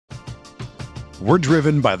We're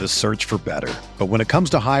driven by the search for better. But when it comes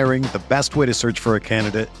to hiring, the best way to search for a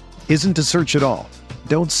candidate isn't to search at all.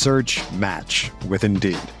 Don't search, match with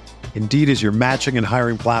Indeed. Indeed is your matching and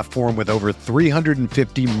hiring platform with over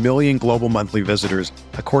 350 million global monthly visitors,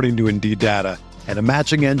 according to Indeed data, and a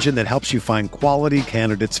matching engine that helps you find quality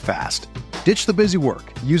candidates fast. Ditch the busy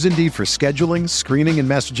work. Use Indeed for scheduling, screening, and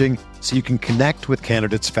messaging so you can connect with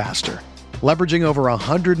candidates faster. Leveraging over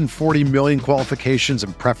 140 million qualifications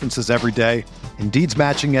and preferences every day, Indeed's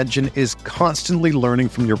matching engine is constantly learning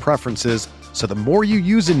from your preferences, so the more you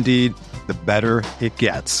use Indeed, the better it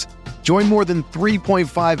gets. Join more than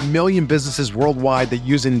 3.5 million businesses worldwide that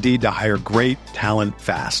use Indeed to hire great talent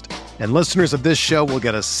fast. And listeners of this show will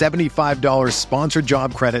get a $75 sponsored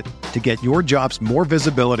job credit to get your jobs more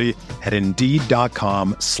visibility at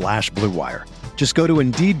Indeed.com/Blue Wire. Just go to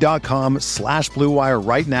Indeed.com/Blue Wire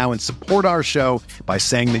right now and support our show by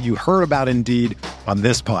saying that you heard about Indeed on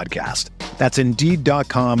this podcast. That's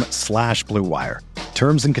Indeed.com/Blue Wire.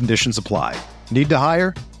 Terms and conditions apply. Need to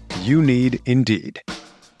hire? You need Indeed.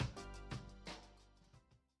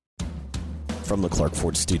 From the Clark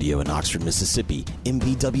Ford Studio in Oxford, Mississippi,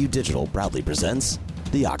 MVW Digital proudly presents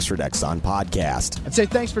the Oxford Exxon Podcast. I'd say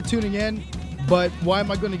thanks for tuning in, but why am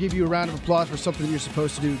I going to give you a round of applause for something that you're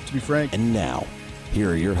supposed to do, to be frank? And now,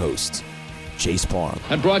 here are your hosts, Chase Parham.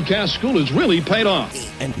 And broadcast school has really paid off.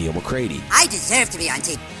 And Neil McCready. I deserve to be on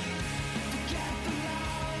TV.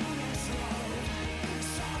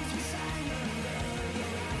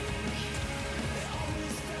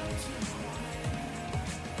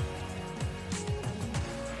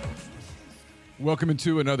 Welcome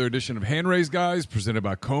into another edition of Hand Raise Guys, presented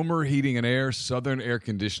by Comer Heating and Air, Southern Air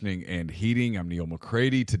Conditioning and Heating. I'm Neil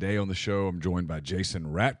McCready. Today on the show, I'm joined by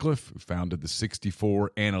Jason Ratcliffe, who founded the 64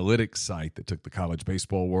 Analytics site that took the college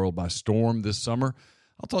baseball world by storm this summer.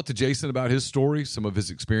 I'll talk to Jason about his story, some of his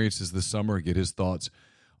experiences this summer, get his thoughts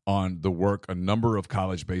on the work a number of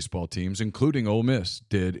college baseball teams, including Ole Miss,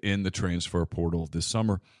 did in the transfer portal this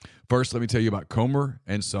summer. First, let me tell you about Comer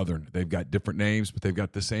and Southern. They've got different names, but they've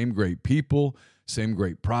got the same great people, same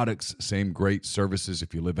great products, same great services.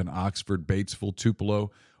 If you live in Oxford, Batesville, Tupelo,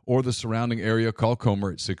 or the surrounding area, call Comer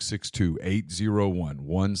at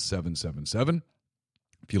 662-801-1777.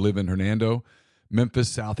 If you live in Hernando, Memphis,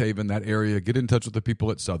 South Haven, that area, get in touch with the people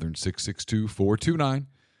at Southern,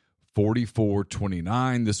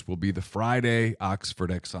 662-429-4429. This will be the Friday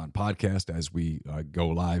Oxford Exxon podcast as we go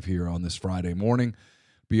live here on this Friday morning.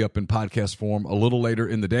 Be up in podcast form a little later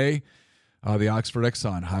in the day. The Oxford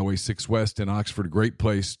Exxon, Highway 6 West in Oxford, a great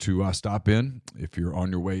place to stop in. If you're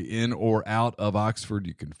on your way in or out of Oxford,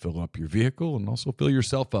 you can fill up your vehicle and also fill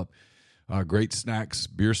yourself up. Great snacks,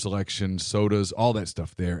 beer selection, sodas, all that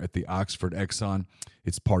stuff there at the Oxford Exxon.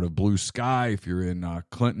 It's part of Blue Sky. If you're in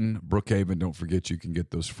Clinton, Brookhaven, don't forget you can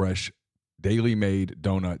get those fresh, daily made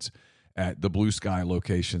donuts at the Blue Sky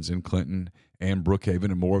locations in Clinton and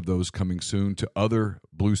Brookhaven, and more of those coming soon to other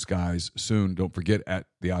Blue Skies soon. Don't forget at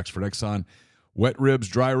the Oxford Exxon, wet ribs,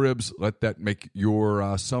 dry ribs, let that make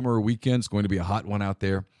your summer weekends. Going to be a hot one out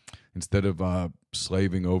there. Instead of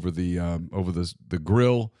slaving over the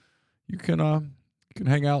grill, you can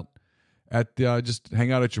hang out at just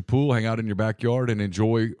hang out at your pool, hang out in your backyard, and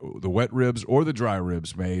enjoy the wet ribs or the dry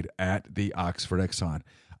ribs made at the Oxford Exxon.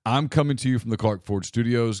 I'm coming to you from the Clark Ford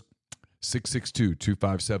Studios.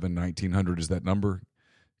 662-257-1900 is that number.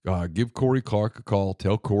 Give Corey Clark a call.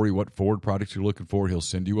 Tell Corey what Ford products you're looking for. He'll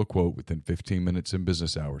send you a quote within 15 minutes in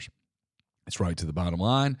business hours. It's right to the bottom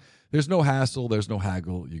line. There's no hassle. There's no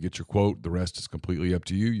haggle. You get your quote. The rest is completely up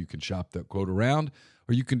to you. You can shop that quote around,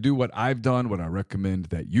 or you can do what I've done, what I recommend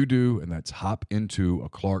that you do, and that's hop into a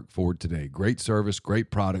Clark Ford today. Great service,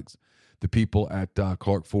 great products. The people at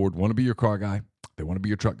Clark Ford want to be your car guy. They want to be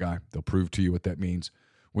your truck guy. They'll prove to you what that means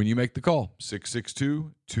when you make the call,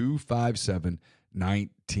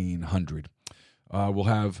 662-257-1900. We'll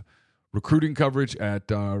have recruiting coverage at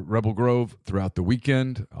Rebel Grove throughout the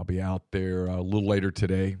weekend. I'll be out there a little later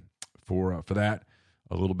today for that.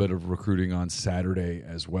 A little bit of recruiting on Saturday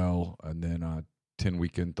as well. And then 10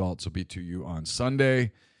 Weekend Thoughts will be to you on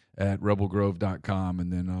Sunday at rebelgrove.com.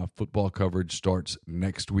 And then football coverage starts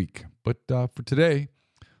next week. But for today,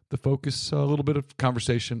 the focus, a little bit of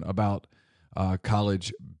conversation about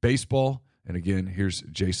college baseball. And again, here's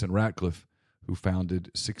Jason Ratcliffe, who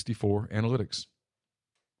founded 64 Analytics.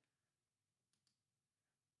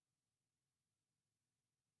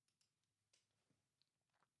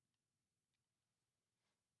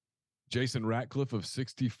 Jason Ratcliffe of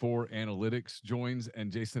 64 Analytics joins.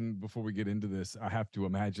 And Jason, before we get into this, I have to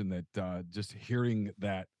imagine that just hearing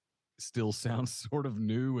that still sounds sort of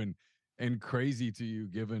new and crazy to you,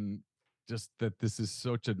 given just that this is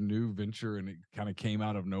such a new venture and it kind of came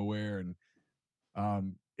out of nowhere. And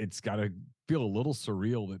it's got to feel a little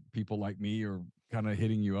surreal that people like me are kind of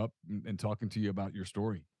hitting you up and talking to you about your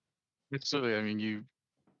story. Absolutely. I mean, you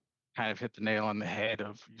kind of hit the nail on the head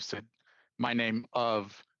of, you said my name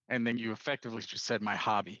of, and then you effectively just said my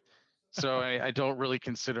hobby. So I don't really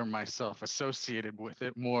consider myself associated with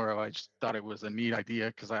it. More, I just thought it was a neat idea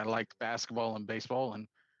because I liked basketball and baseball, and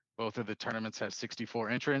both of the tournaments have 64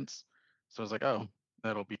 entrants. So I was like, oh,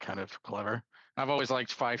 that'll be kind of clever. I've always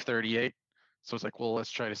liked 538. So I was like, well,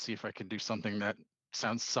 let's try to see if I can do something that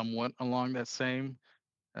sounds somewhat along that same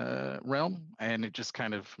realm, and it just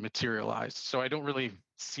kind of materialized. So I don't really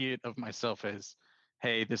see it of myself as,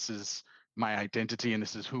 hey, this is my identity and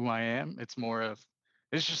this is who I am. It's more of,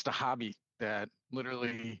 it's just a hobby that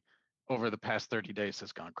literally over the past 30 days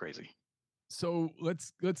has gone crazy. So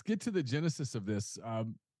let's get to the genesis of this.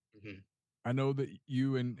 Mhm. I know that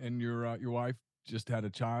you and your wife just had a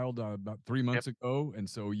child about 3 months ago, and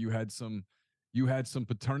so you had some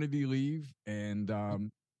paternity leave,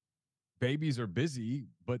 and babies are busy,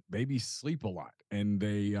 but babies sleep a lot, and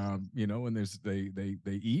they and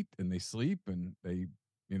they eat and they sleep and they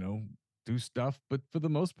do stuff, but for the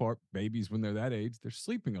most part, babies when they're that age, they're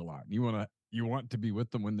sleeping a lot. You want to be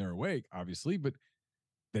with them when they're awake, obviously, but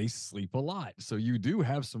they sleep a lot, so you do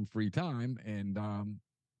have some free time. And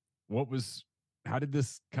how did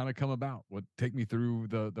this kind of come about? Take me through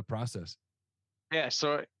the process. Yeah,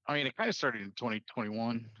 so I mean, it kind of started in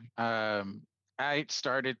 2021. I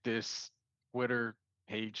started this Twitter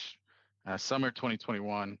page summer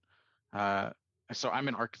 2021. Uh, so I'm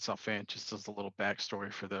an Arkansas fan, just as a little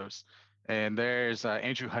backstory for those. And there's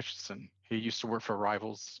Andrew Hutchinson. He used to work for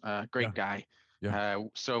Rivals. Great Yeah. guy. Yeah.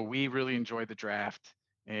 So we really enjoyed the draft,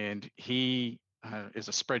 and he is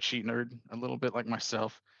a spreadsheet nerd, a little bit like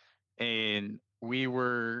myself. And we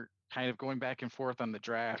were kind of going back and forth on the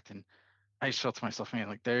draft, and I just felt to myself, man,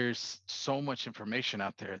 like there's so much information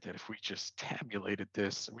out there that if we just tabulated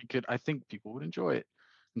this, I think people would enjoy it.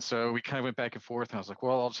 And so we kind of went back and forth, and I was like,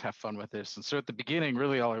 well, I'll just have fun with this. And so at the beginning,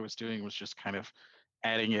 really all I was doing was just kind of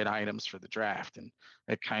adding in items for the draft. And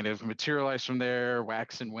it kind of materialized from there,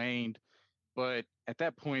 waxed and waned. But at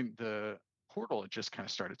that point, the portal had just kind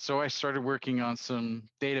of started. So I started working on some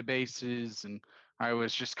databases, and I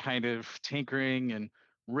was just kind of tinkering. And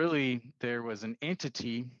really, there was an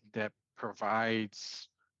entity that provides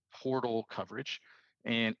portal coverage.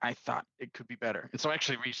 And I thought it could be better. And so I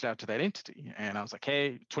actually reached out to that entity, and I was like,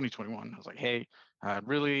 hey, 2021, I was like, hey, I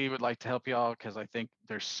really would like to help y'all because I think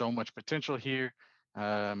there's so much potential here.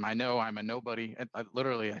 I know I'm a nobody. I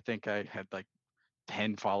think I had like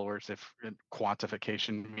 10 followers if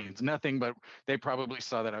quantification means nothing, but they probably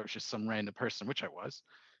saw that I was just some random person, which I was.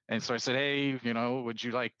 And so I said, hey, would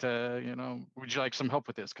you like some help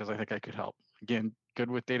with this? Because I think I could help. Again, good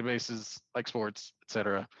with databases like sports,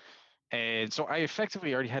 etc. And so I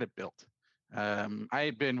effectively already had it built. I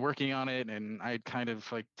had been working on it and I had kind of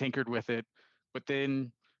like tinkered with it. But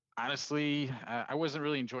then honestly, I wasn't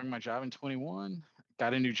really enjoying my job in 21.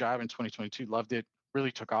 Got a new job in 2022, loved it,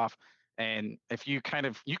 really took off. And if you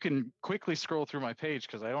can quickly scroll through my page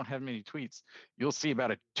because I don't have many tweets, you'll see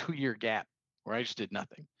about a 2 year gap where I just did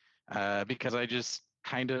nothing because I just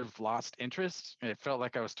kind of lost interest. And it felt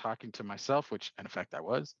like I was talking to myself, which in effect I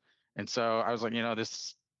was. And so I was like,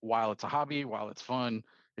 this, while it's a hobby, while it's fun,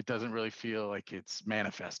 it doesn't really feel like it's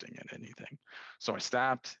manifesting in anything. So I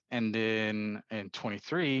stopped. And then in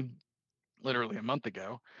 23, literally a month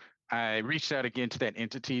ago, I reached out again to that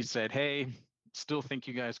entity, said, hey, still think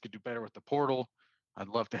you guys could do better with the portal. I'd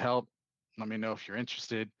love to help. Let me know if you're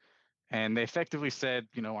interested. And they effectively said,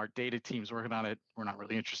 our data team's working on it. We're not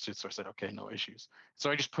really interested. So I said, okay, no issues. So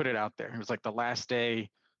I just put it out there. It was like the last day.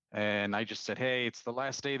 And I just said, hey, it's the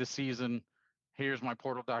last day of the season. Here's my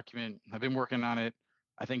portal document. I've been working on it.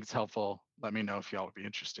 I think it's helpful. Let me know if y'all would be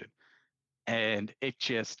interested. And it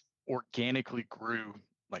just organically grew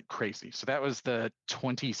like crazy. So that was the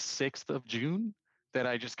 26th of June that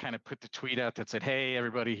I just kind of put the tweet out that said, hey,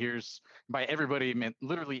 everybody, by everybody, meant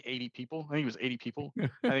literally 80 people. I think it was 80 people.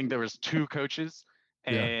 I think there was 2 coaches.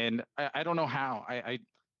 Yeah. And I don't know how. I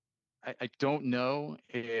don't know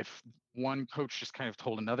if one coach just kind of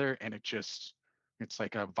told another, and it's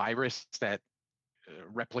like a virus that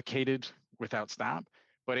replicated without stop.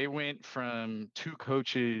 But it went from 2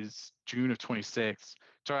 coaches June of 26.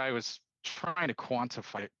 So I was trying to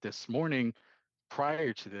quantify it this morning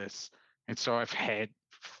prior to this. And so I've had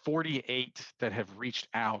 48 that have reached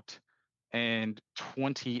out and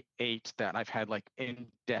 28 that I've had like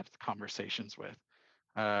in-depth conversations with.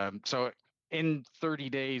 So in 30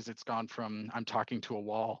 days, it's gone from I'm talking to a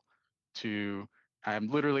wall to I'm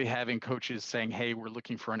literally having coaches saying, "Hey, we're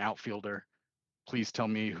looking for an outfielder. Please tell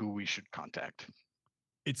me who we should contact."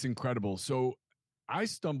 It's incredible. So I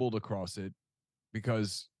stumbled across it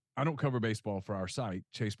because I don't cover baseball for our site.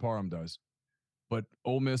 Chase Parham does. But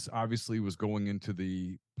Ole Miss obviously was going into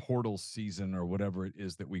the portal season or whatever it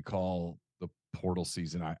is that we call the portal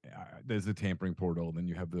season. There's the tampering portal, then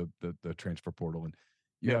you have the transfer portal, and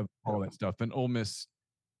you have all that stuff. And Ole Miss,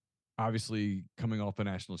 obviously coming off a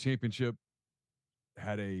national championship,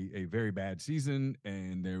 had a very bad season,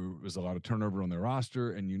 and there was a lot of turnover on their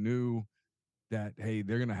roster, and you knew that, hey,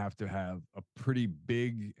 they're going to have a pretty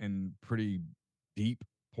big and pretty deep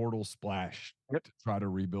portal splash to try to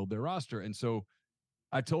rebuild their roster. And so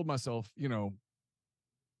I told myself, we're going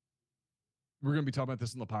to be talking about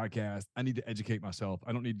this on the podcast. I need to educate myself.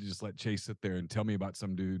 I don't need to just let Chase sit there and tell me about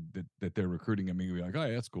some dude that they're recruiting and me be like, oh,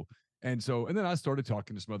 yeah, that's cool. And then I started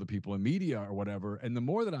talking to some other people in media or whatever. And the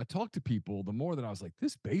more that I talked to people, the more that I was like,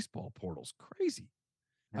 this baseball portal's crazy.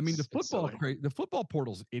 The football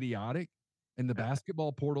portal's idiotic, and the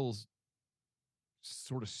basketball portal's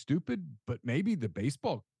sort of stupid, but maybe the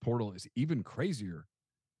baseball portal is even crazier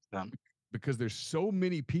because there's so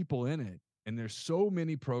many people in it, and there's so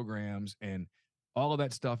many programs and all of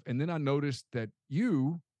that stuff. And then I noticed that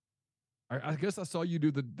I guess I saw you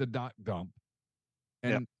do the dot dump,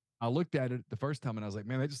 and I looked at it the first time and I was like,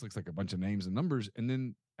 man, that just looks like a bunch of names and numbers. And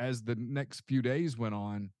then as the next few days went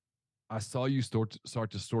on, I saw you start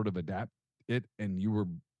to sort of adapt it, and you were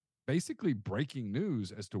basically breaking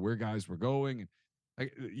news as to where guys were going.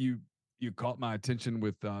 And you caught my attention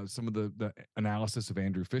with some of the analysis of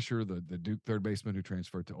Andrew Fisher, the Duke third baseman who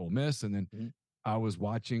transferred to Ole Miss. And then I was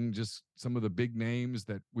watching just some of the big names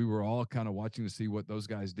that we were all kind of watching to see what those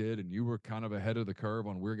guys did. And you were kind of ahead of the curve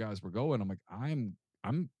on where guys were going. I'm like,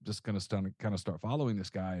 I'm just going to kind of start following this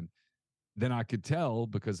guy. And then I could tell,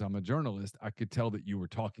 because I'm a journalist, I could tell that you were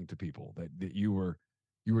talking to people, that you were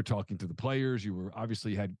talking to the players. You were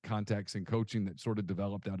obviously had contacts in coaching that sort of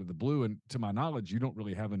developed out of the blue. And to my knowledge, you don't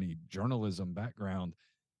really have any journalism background.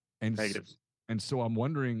 And Negative. And so I'm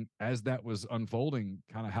wondering, as that was unfolding,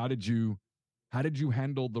 kind of how did you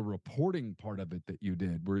handle the reporting part of it that you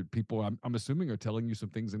did, where people, I'm assuming, are telling you some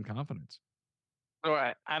things in confidence?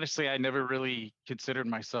 So honestly, I never really considered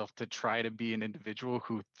myself to try to be an individual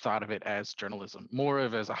who thought of it as journalism, more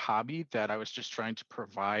of as a hobby that I was just trying to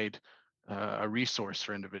provide a resource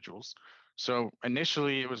for individuals. So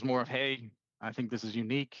initially, it was more of, hey, I think this is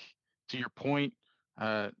unique. To your point,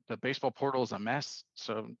 the baseball portal is a mess.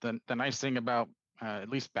 So the nice thing about at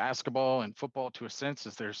least basketball and football, to a sense,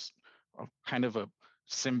 is there's kind of a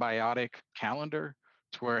symbiotic calendar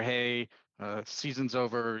to where, hey, season's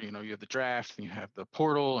over, you have the draft, and you have the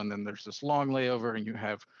portal, and then there's this long layover, and you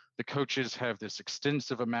have the coaches have this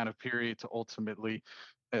extensive amount of period to ultimately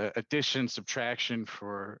addition, subtraction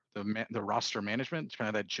for the roster management, kind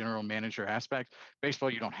of that general manager aspect. Baseball,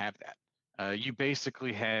 you don't have that. You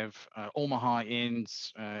basically have Omaha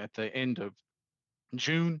ends at the end of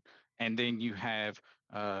June, and then you have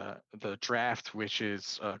the draft, which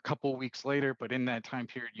is a couple weeks later. But in that time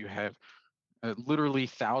period, you have literally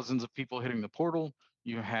thousands of people hitting the portal.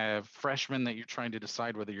 You have freshmen that you're trying to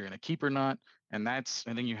decide whether you're going to keep or not. And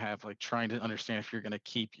then you have like trying to understand if you're going to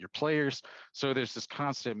keep your players. So there's this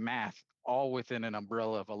constant math all within an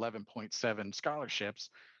umbrella of 11.7 scholarships.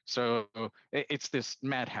 So it's this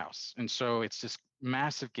madhouse. And so it's this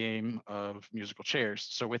massive game of musical chairs.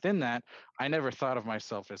 So within that, I never thought of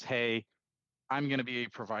myself as, hey, I'm going to be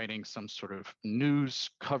providing some sort of news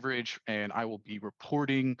coverage, and I will be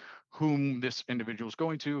reporting whom this individual is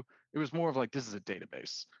going to. It was more of like, this is a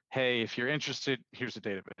database. Hey, if you're interested, here's a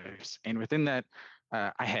database. And within that,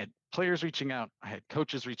 I had players reaching out. I had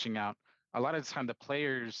coaches reaching out. A lot of the time, the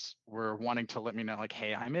players were wanting to let me know, like,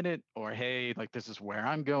 hey, I'm in it, or hey, like, this is where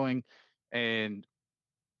I'm going. And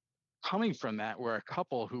coming from that were a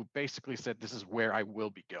couple who basically said, this is where I will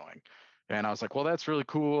be going. And I was like, well, that's really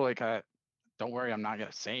cool. Like, don't worry, I'm not going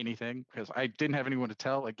to say anything, because I didn't have anyone to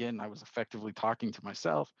tell. Again, I was effectively talking to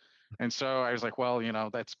myself. And so I was like, well,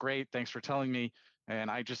 that's great. Thanks for telling me. And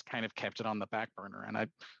I just kind of kept it on the back burner, and I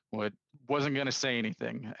wasn't going to say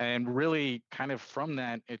anything. And really kind of from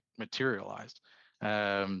that, it materialized.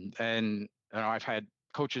 And I've had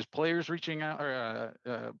coaches, players reaching out,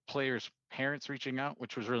 or players, parents reaching out,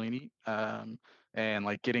 which was really neat. And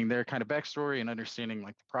like getting their kind of backstory and understanding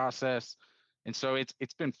like the process. And so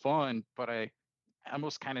it's been fun, but I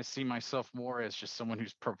almost kind of see myself more as just someone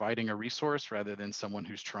who's providing a resource rather than someone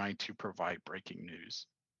who's trying to provide breaking news.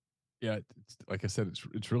 Yeah, it's, like I said,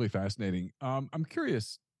 it's really fascinating. I'm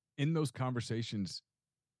curious, in those conversations,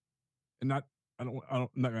 and I'm not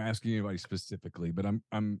going to ask anybody specifically, but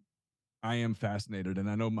I'm I am fascinated, and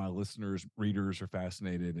I know my listeners, readers are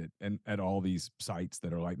fascinated at all these sites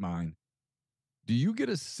that are like mine. Do you get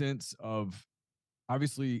a sense of,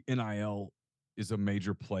 obviously NIL is a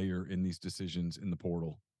major player in these decisions in the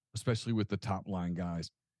portal, especially with the top line guys.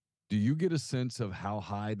 Do you get a sense of how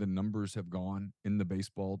high the numbers have gone in the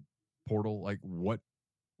baseball portal? Like what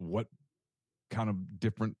kind of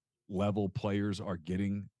different level players are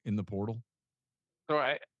getting in the portal? So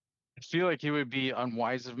I feel like it would be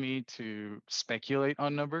unwise of me to speculate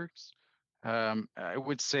on numbers. I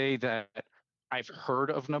would say that I've heard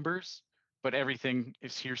of numbers, but everything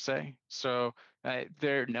is hearsay. So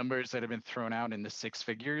there are numbers that have been thrown out in the six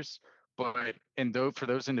figures. But and though for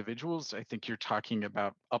those individuals, I think you're talking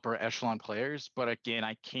about upper echelon players. But again,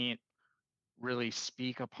 I can't really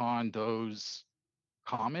speak upon those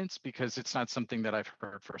comments because it's not something that I've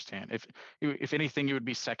heard firsthand. If anything, it would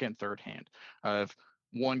be second, third hand of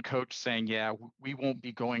one coach saying, "Yeah, we won't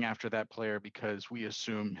be going after that player because we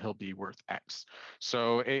assume he'll be worth X."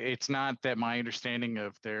 So it's not that my understanding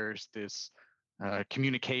of there's this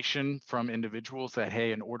communication from individuals that,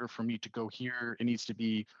 hey, in order for me to go here, it needs to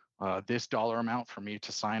be this dollar amount for me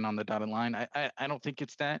to sign on the dotted line. I don't think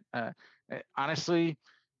it's that. Honestly,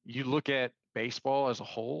 you look at baseball as a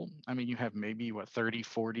whole, I mean, you have maybe what 30,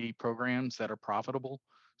 40 programs that are profitable.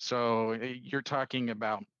 So you're talking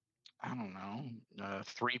about, I don't know,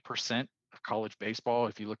 3% of college baseball,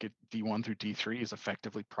 if you look at D1 through D3, is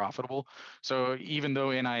effectively profitable. So even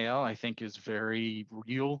though NIL, I think, is very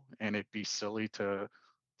real, and it'd be silly to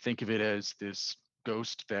think of it as this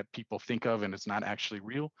ghost that people think of and it's not actually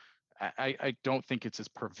real, I don't think it's as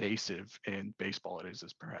pervasive in baseball as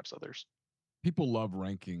perhaps others. People love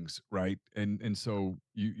rankings, right? And so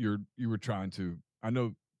you were trying to. I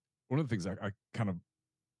know one of the things I kind of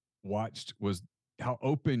watched was how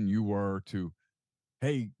open you were to,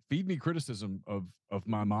 hey, feed me criticism of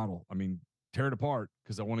my model. I mean, tear it apart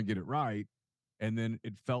because I want to get it right. And then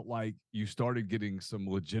it felt like you started getting some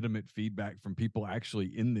legitimate feedback from people actually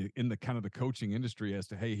in the kind of the coaching industry as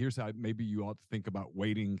to, hey, here's how maybe you ought to think about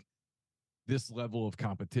weighting this level of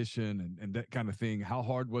competition and that kind of thing. How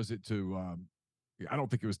hard was it to I don't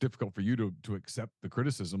think it was difficult for you to accept the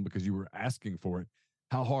criticism because you were asking for it.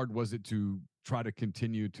 How hard was it to try to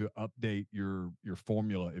continue to update your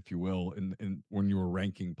formula, if you will, in when you were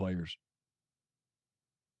ranking players?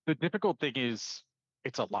 The difficult thing is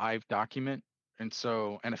it's a live document. And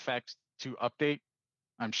so, in effect, to update,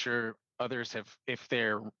 I'm sure others have, if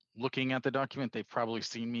they're looking at the document, they've probably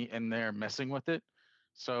seen me in there messing with it.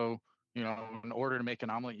 So, in order to make an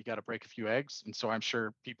omelet, you got to break a few eggs. And so I'm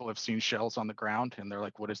sure people have seen shells on the ground and they're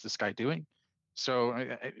like, what is this guy doing? So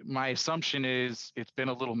my assumption is it's been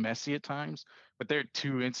a little messy at times, but there are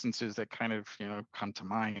two instances that kind of, come to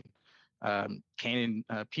mind. Cannon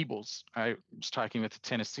Peebles, I was talking with a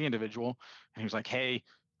Tennessee individual and he was like, hey,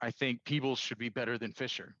 I think Peebles should be better than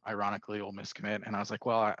Fisher. Ironically, Ole Miss commit, and I was like,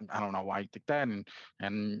 "Well, I don't know why you think that."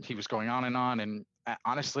 And he was going on and on. And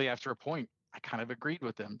honestly, after a point, I kind of agreed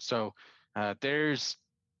with him. So there's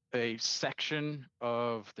a section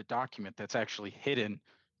of the document that's actually hidden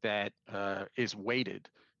that is weighted.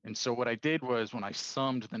 And so what I did was when I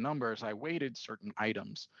summed the numbers, I weighted certain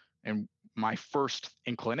items. And my first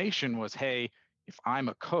inclination was, hey, if I'm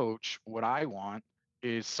a coach, what I want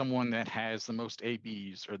is someone that has the most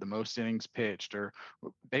ABs or the most innings pitched or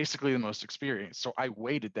basically the most experience. So I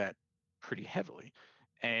weighted that pretty heavily.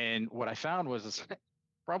 And what I found was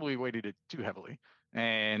probably weighted it too heavily.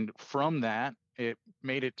 And from that, it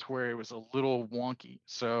made it to where it was a little wonky.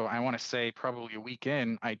 So I want to say probably a week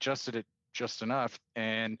in, I adjusted it just enough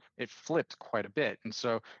and it flipped quite a bit. And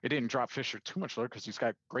so it didn't drop Fisher too much lower because he's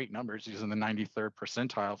got great numbers. He's in the 93rd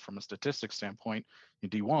percentile from a statistics standpoint in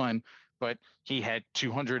D1, but he had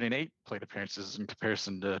 208 plate appearances in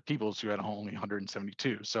comparison to Peebles, who had only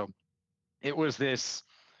 172. So it was this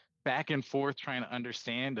back and forth trying to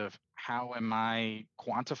understand of how am I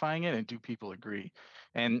quantifying it and do people agree?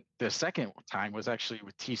 And the second time was actually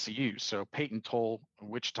with TCU. So Peyton Toll,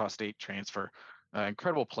 Wichita State transfer,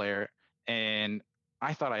 incredible player. And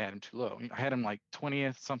I thought I had him too low. I had him like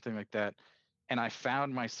 20th, something like that. And I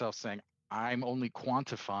found myself saying, I'm only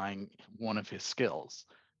quantifying one of his skills.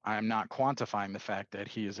 I'm not quantifying the fact that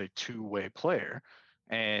he is a two-way player.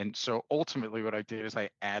 And so ultimately what I did is I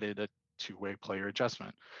added a two-way player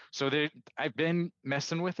adjustment. So I've been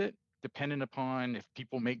messing with it, depending upon if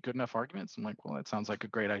people make good enough arguments. I'm like, well, that sounds like a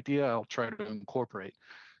great idea. I'll try to incorporate.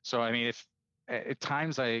 So I mean, if at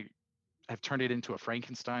times I have turned it into a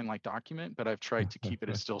Frankenstein-like document, but I've tried to keep it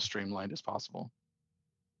as still streamlined as possible.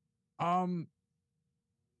 What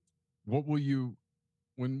will you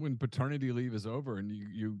when paternity leave is over and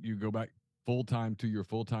you go back full-time to your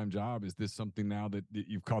full-time job? Is this something now that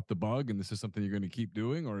you've caught the bug and this is something you're going to keep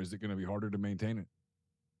doing, or is it going to be harder to maintain it?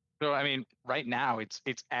 So, I mean, right now it's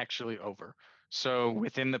actually over. So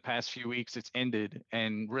within the past few weeks, it's ended,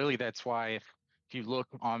 and really that's why if you look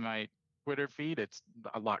on my Twitter feed, it's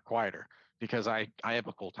a lot quieter because I have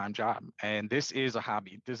a full-time job, and this is a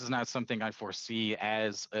hobby. This is not something I foresee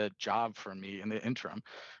as a job for me in the interim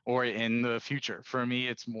or in the future. For me,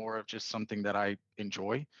 it's more of just something that I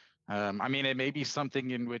enjoy. I mean, it may be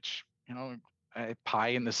something in which, a pie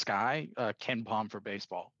in the sky, Ken Palm for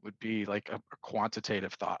baseball would be like a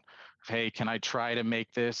quantitative thought. Hey, can I try to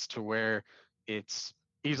make this to where it's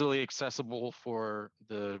easily accessible for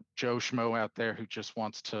the Joe Schmo out there who just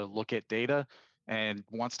wants to look at data and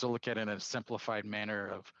wants to look at it in a simplified manner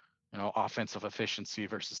of, offensive efficiency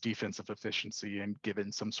versus defensive efficiency and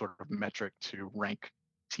given some sort of metric to rank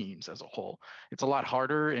teams as a whole. It's a lot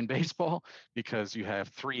harder in baseball because you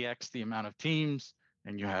have 3x the amount of teams,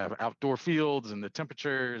 and you have outdoor fields and the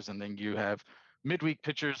temperatures, and then you have midweek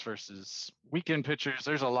pitchers versus weekend pitchers.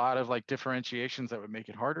 There's a lot of like differentiations that would make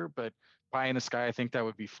it harder, but pie in the sky, I think that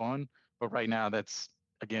would be fun. But right now, it's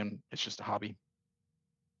just a hobby.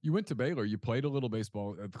 You went to Baylor. You played a little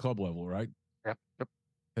baseball at the club level, right? Yep.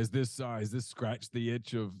 Has this scratched the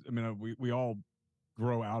itch of? I mean, we all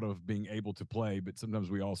grow out of being able to play, but sometimes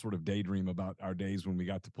we all sort of daydream about our days when we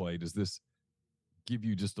got to play. Does this give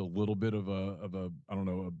you just a little bit of a I don't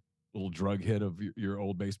know, a little drug hit of your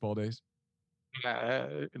old baseball days?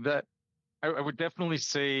 That I would definitely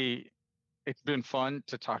say it's been fun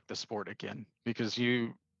to talk the sport again because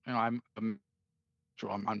I'm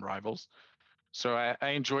on Rivals, so I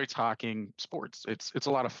enjoy talking sports. It's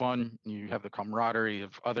a lot of fun. You have the camaraderie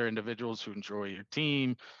of other individuals who enjoy your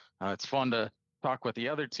team. It's fun to talk with the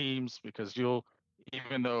other teams because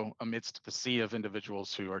even though amidst the sea of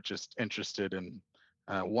individuals who are just interested in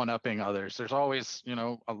one-upping others, there's always,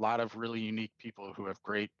 a lot of really unique people who have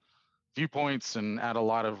great viewpoints and add a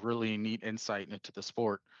lot of really neat insight into the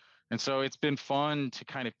sport. And so it's been fun to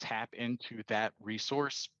kind of tap into that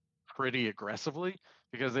resource pretty aggressively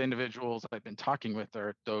because the individuals I've been talking with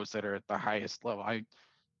are those that are at the highest level. I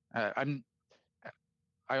don't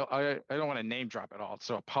want to name drop at all,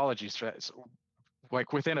 so apologies for that. So,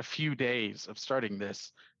 like within a few days of starting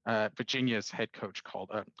this, Virginia's head coach called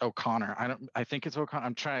O'Connor. I think it's O'Connor.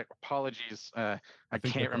 I'm trying. Apologies. I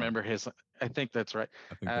can't remember his. I think that's right.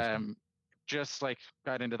 Just like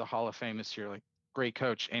got into the Hall of Fame this year, like great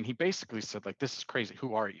coach. And he basically said like, this is crazy.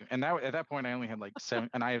 Who are you? And at that point I only had like 7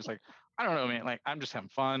 and I was like, I don't know, man. Like, I'm just having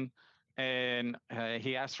fun. And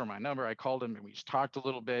he asked for my number. I called him and we just talked a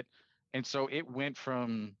little bit. And so it went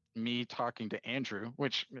from me talking to Andrew,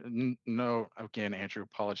 which again, Andrew,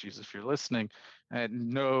 apologies if you're listening,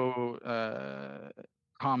 no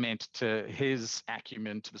comment to his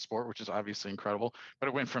acumen to the sport, which is obviously incredible. But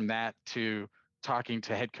it went from that to talking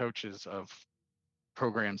to head coaches of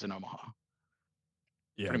programs in Omaha.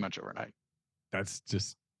 Yeah, pretty much overnight. That's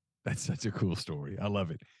such a cool story. I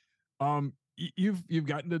love it. You've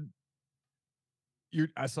gotten to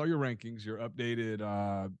I saw your rankings, your updated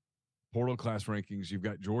portal class rankings. You've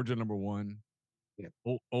got Georgia number 1,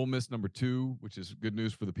 Ole Miss number 2, which is good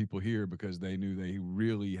news for the people here because they knew they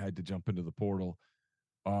really had to jump into the portal.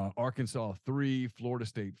 Arkansas 3, Florida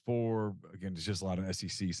State 4. Again, it's just a lot of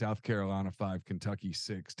SEC. South Carolina 5, Kentucky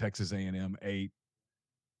 6, Texas A&M 8.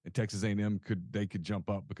 And Texas A&M could jump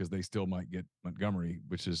up because they still might get Montgomery,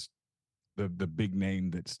 which is the big name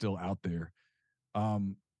that's still out there.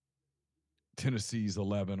 Tennessee's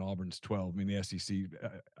 11, Auburn's 12. I mean, the SEC,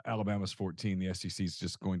 Alabama's 14. The SEC is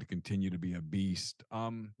just going to continue to be a beast.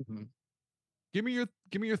 Give me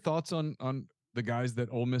your thoughts on the guys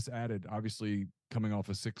that Ole Miss added. Obviously, coming off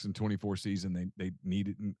a 6-24 season, they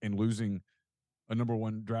needed and losing a number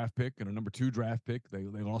 1 draft pick and a number 2 draft pick. They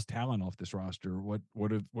lost talent off this roster. What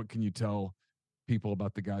can you tell people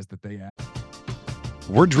about the guys that they added?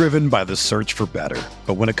 We're driven by the search for better.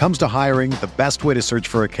 But when it comes to hiring, the best way to search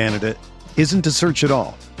for a candidate isn't to search at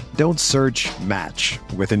all. Don't search, match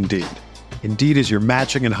with Indeed. Indeed is your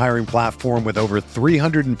matching and hiring platform with over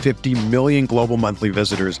 350 million global monthly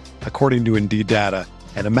visitors, according to Indeed data,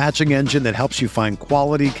 and a matching engine that helps you find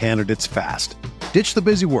quality candidates fast. Ditch the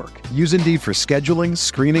busy work. Use Indeed for scheduling,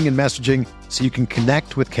 screening, and messaging so you can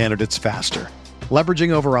connect with candidates faster. Leveraging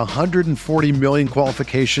over 140 million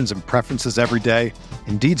qualifications and preferences every day,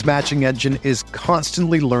 Indeed's matching engine is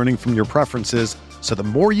constantly learning from your preferences, so the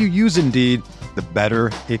more you use Indeed, the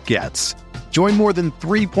better it gets. Join more than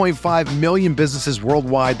 3.5 million businesses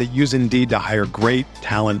worldwide that use Indeed to hire great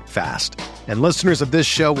talent fast. And listeners of this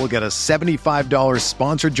show will get a $75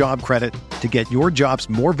 sponsored job credit to get your jobs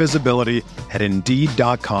more visibility at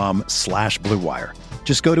Indeed.com/Blue Wire.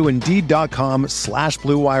 Just go to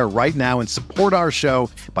Indeed.com/Blue Wire right now and support our show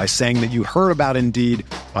by saying that you heard about Indeed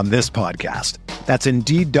on this podcast. That's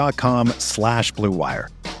Indeed.com/Blue Wire.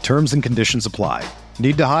 Terms and conditions apply.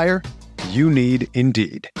 Need to hire? You need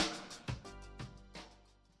Indeed.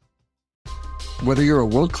 Whether you're a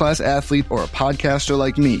world-class athlete or a podcaster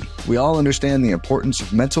like me, we all understand the importance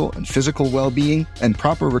of mental and physical well-being and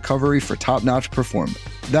proper recovery for top-notch performance.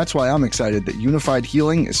 That's why I'm excited that Unified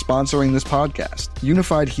Healing is sponsoring this podcast.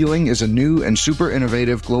 Unified Healing is a new and super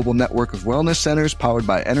innovative global network of wellness centers powered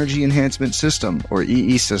by Energy Enhancement System, or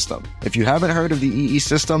EE System. If you haven't heard of the EE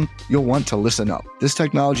System, you'll want to listen up. This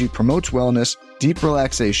technology promotes wellness, deep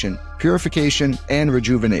relaxation, purification, and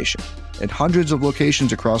rejuvenation. At hundreds of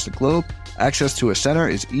locations across the globe, access to a center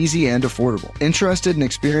is easy and affordable. Interested in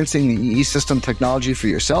experiencing the EE System technology for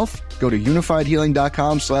yourself? Go to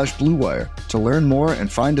unifiedhealing.com/Blue Wire to learn more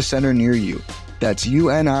and find a center near you. That's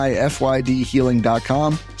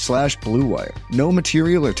UNIFYDhealing.com/Blue Wire. No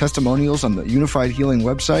material or testimonials on the Unified Healing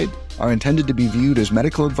website are intended to be viewed as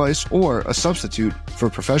medical advice or a substitute for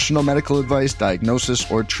professional medical advice, diagnosis,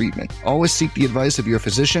 or treatment. Always seek the advice of your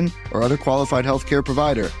physician or other qualified healthcare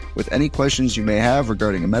provider with any questions you may have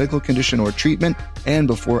regarding a medical condition or treatment and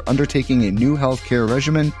before undertaking a new healthcare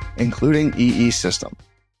regimen, including EE System.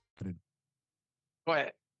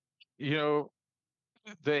 But,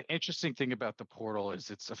 the interesting thing about the portal is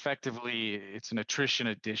it's an attrition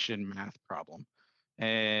addition math problem.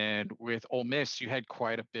 And with Ole Miss, you had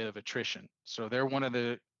quite a bit of attrition. So they're one of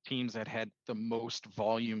the teams that had the most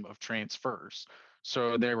volume of transfers.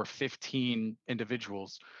 So there were 15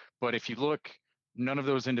 individuals. But if you look, none of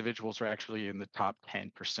those individuals are actually in the top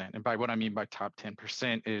 10%. And by what I mean by top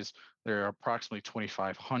 10% is there are approximately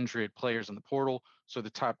 2,500 players in the portal. So the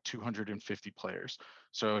top 250 players.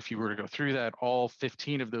 So if you were to go through that, all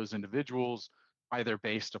 15 of those individuals, either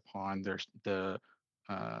based upon the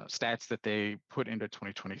stats that they put into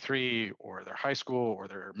 2023 or their high school or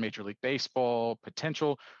their Major League Baseball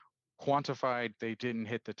potential, quantified, they didn't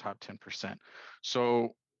hit the top 10%.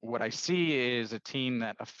 So what I see is a team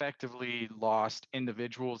that effectively lost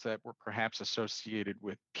individuals that were perhaps associated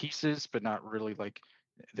with pieces, but not really like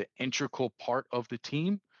the integral part of the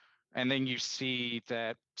team. And then you see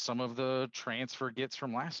that some of the transfer gets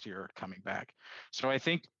from last year are coming back. So I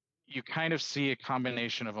think you kind of see a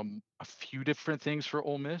combination of a few different things for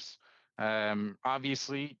Ole Miss.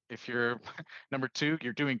 Obviously, if you're number two,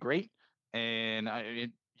 you're doing great. And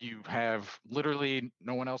you have literally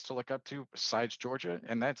no one else to look up to besides Georgia.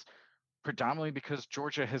 And that's predominantly because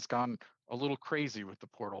Georgia has gone a little crazy with the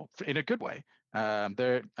portal in a good way.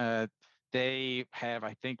 They have,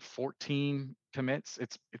 I think, 14 commits.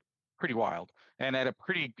 It's pretty wild and at a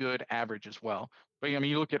pretty good average as well. But I mean,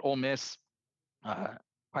 you look at Ole Miss,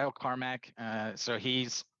 Kyle Carmack. So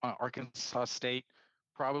he's Arkansas State,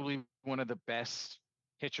 probably one of the best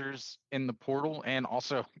pitchers in the portal, and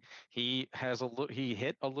also he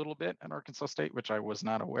hit a little bit at Arkansas State, which I was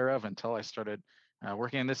not aware of until I started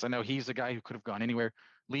working on this. I know he's a guy who could have gone anywhere.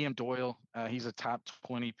 Liam Doyle, he's a top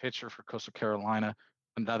 20 pitcher for Coastal Carolina.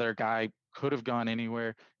 Another guy could have gone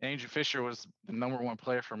anywhere. Andrew Fisher was the number one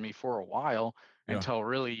player for me for a while until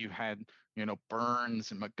really you had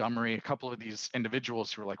Burns and Montgomery, a couple of these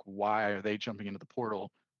individuals who were like, why are they jumping into the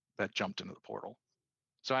portal? That jumped into the portal.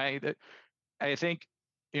 So I think,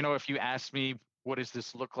 if you ask me, what does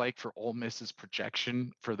this look like for Ole Miss's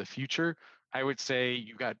projection for the future? I would say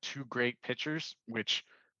you got two great pitchers, which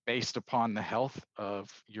based upon the health of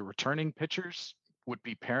your returning pitchers would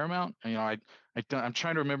be paramount. I'm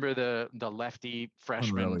trying to remember the lefty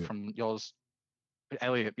freshman from y'all's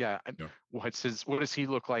Elliott. Yeah. What does he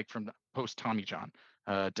look like from post Tommy John?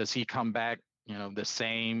 Does he come back, the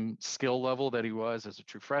same skill level that he was as a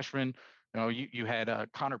true freshman? You had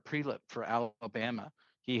Connor Prelip for Alabama.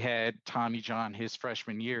 He had Tommy John his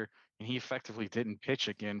freshman year, and he effectively didn't pitch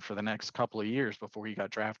again for the next couple of years before he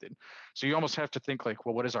got drafted. So you almost have to think like,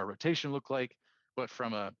 well, what does our rotation look like? But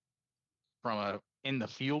from a in the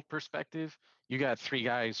field perspective, you got three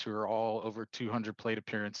guys who are all over 200 plate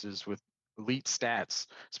appearances with elite stats,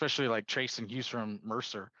 especially like Trayson Hughes from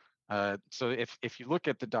Mercer. So if you look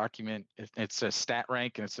at the document, it says stat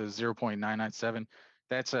rank and it says 0.997.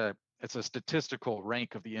 It's a statistical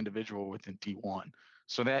rank of the individual within D1.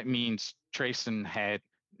 So that means Trayson had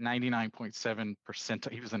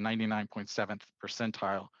 99.7%. He was the 99.7th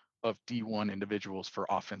percentile of D1 individuals for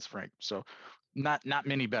offensive rank. So not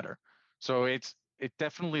many better. So it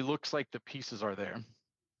definitely looks like the pieces are there.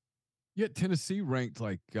 Yet Tennessee ranked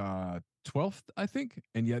like 12th, I think,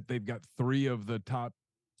 and yet they've got 3 of the top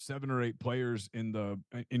 7 or 8 players in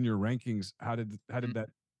your rankings. How did that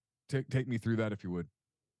take me through that, if you would?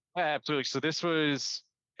 Absolutely. So this was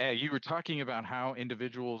you were talking about how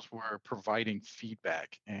individuals were providing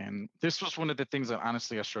feedback, and this was one of the things that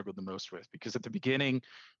honestly I struggled the most with because at the beginning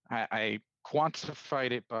I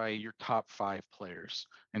quantified it by your top 5 players,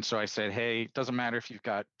 and so I said, hey, it doesn't matter if you've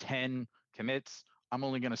got 10 commits. I'm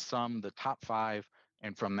only going to sum the top 5,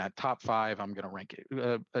 and from that top 5, I'm going to rank it.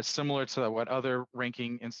 Similar to what other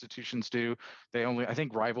ranking institutions do, I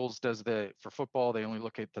think Rivals does for football. They only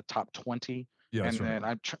look at the top 20. Yeah, that's And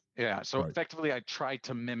right. then so Right. effectively I tried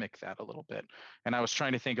to mimic that a little bit. And I was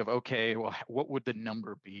trying to think of, okay, well, what would the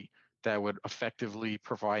number be that would effectively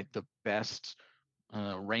provide the best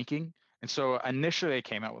ranking? And so initially I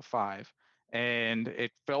came out with 5, and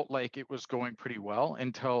it felt like it was going pretty well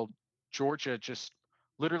until Georgia just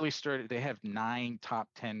literally started. They have 9 top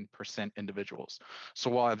 10% individuals. So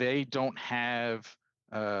while they don't have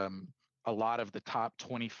a lot of the top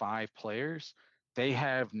 25 players, they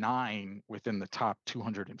have 9 within the top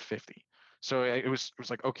 250. So it was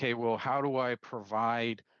like, okay, well, how do I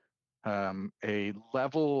provide a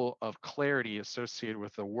level of clarity associated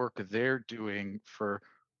with the work they're doing for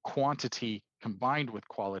quantity combined with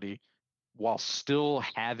quality while still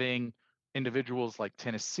having individuals like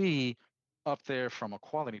Tennessee up there from a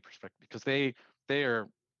quality perspective, because they are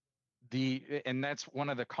and that's one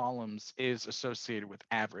of the columns is associated with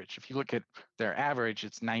average. If you look at their average,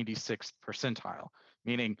 it's 96th percentile,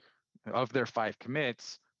 meaning of their 5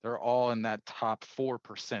 commits, they're all in that top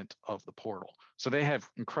 4% of the portal. So they have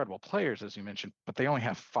incredible players, as you mentioned, but they only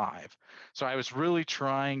have 5. So I was really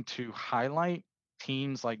trying to highlight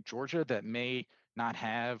teams like Georgia that may not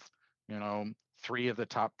have, 3 of the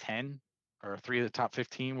top 10 or 3 of the top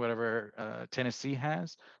 15, whatever Tennessee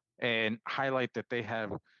has, and highlight that they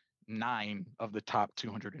have 9 of the top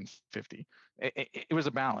 250. It was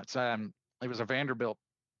a balance. It was a Vanderbilt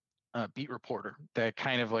beat reporter that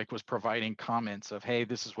kind of like was providing comments of, hey,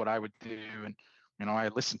 this is what I would do. And, I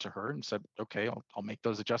listened to her and said, okay, I'll make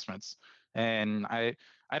those adjustments. And I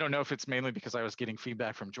don't know if it's mainly because I was getting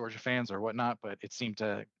feedback from Georgia fans or whatnot, but it seemed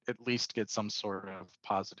to at least get some sort of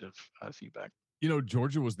positive feedback.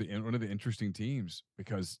 Georgia was one of the interesting teams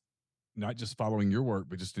because not just following your work,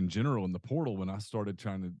 but just in general in the portal, when I started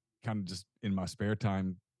trying to kind of just in my spare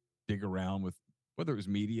time dig around with whether it was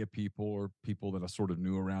media people or people that I sort of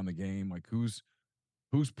knew around the game, like who's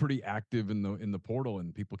pretty active in the portal,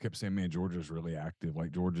 and people kept saying, man, Georgia's really active.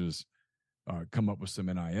 Like Georgia's come up with some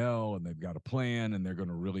NIL and they've got a plan and they're going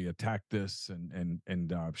to really attack this. And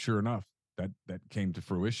sure enough, that came to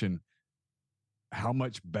fruition. How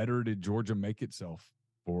much better did Georgia make itself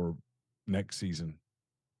for next season?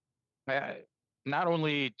 Not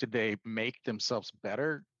only did they make themselves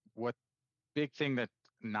better, what big thing that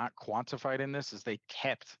not quantified in this is they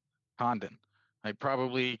kept Condon. Like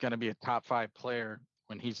probably going to be a top 5 player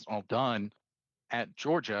when he's all done at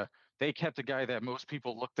Georgia. They kept a guy that most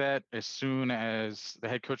people looked at as soon as the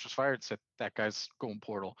head coach was fired, said that guy's going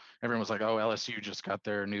portal. Everyone was like, oh, LSU just got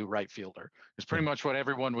their new right fielder. It's pretty much what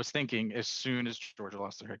everyone was thinking as soon as Georgia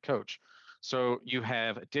lost their head coach. So you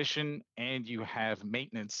have addition and you have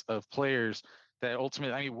maintenance of players that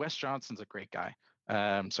ultimately, I mean, Wes Johnson's a great guy.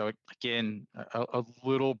 So again, a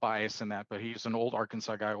little bias in that, but he's an old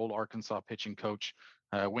Arkansas guy, old Arkansas pitching coach.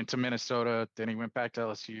 Went to Minnesota, then he went back to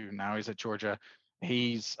LSU. Now he's at Georgia.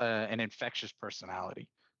 He's an infectious personality.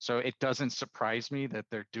 So it doesn't surprise me that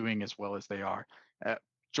they're doing as well as they are.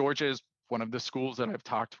 Georgia is one of the schools that I've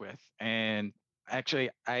talked with. And actually,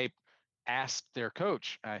 I asked their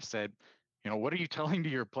coach, I said, what are you telling to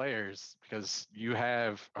your players? Because you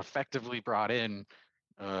have effectively brought in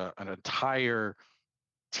an entire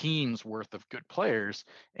team's worth of good players.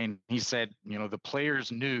 And he said, the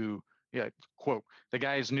players knew, quote, the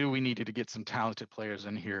guys knew we needed to get some talented players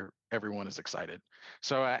in here. Everyone is excited.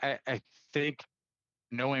 So I think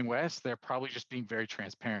knowing Wes, they're probably just being very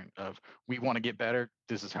transparent of, we want to get better.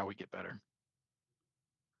 This is how we get better.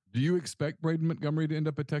 Do you expect Braden Montgomery to end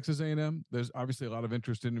up at Texas A&M? There's obviously a lot of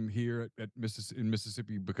interest in him here in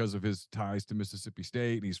Mississippi because of his ties to Mississippi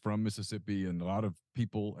State, and he's from Mississippi. And a lot of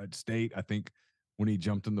people at State, I think, when he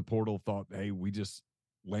jumped in the portal, thought, "Hey, we just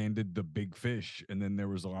landed the big fish." And then there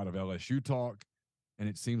was a lot of LSU talk, and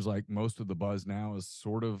it seems like most of the buzz now is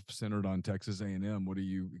sort of centered on Texas A&M. What do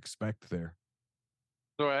you expect there?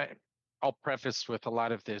 So I'll preface with a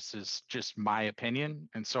lot of this is just my opinion,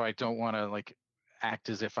 and so I don't want to act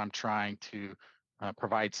as if I'm trying to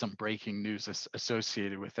provide some breaking news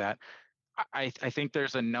associated with that. I think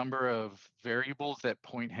there's a number of variables that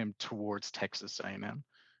point him towards Texas A&M.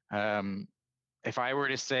 If I were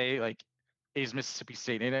to say, like, is Mississippi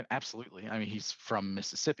State in it? Absolutely. I mean, he's from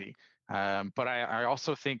Mississippi. But I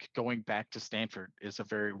also think going back to Stanford is a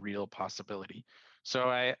very real possibility.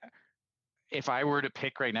 So if I were to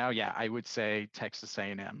pick right now, yeah, I would say Texas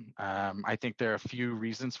A&M. I think there are a few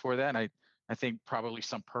reasons for that. I think probably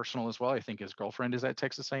some personal as well. I think his girlfriend is at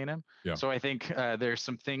Texas A&M. Yeah. So I think there's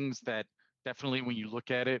some things that definitely when you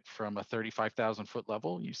look at it from a 35,000 foot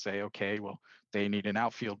level, you say, okay, well, they need an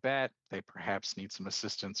outfield bat. They perhaps need some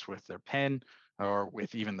assistance with their pen or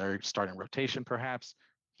with even their starting rotation, perhaps.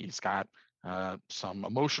 He's got some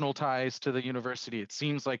emotional ties to the university. It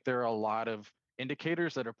seems like there are a lot of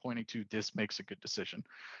indicators that are pointing to this makes a good decision.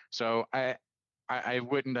 So I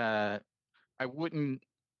wouldn't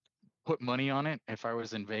put money on it if I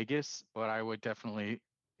was in Vegas, but I would definitely,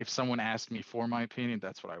 if someone asked me for my opinion,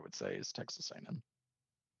 that's what I would say is Texas A&M.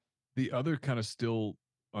 The other kind of still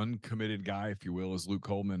uncommitted guy, if you will, is Luke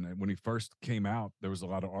Coleman. And when he first came out, there was a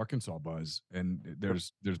lot of Arkansas buzz, and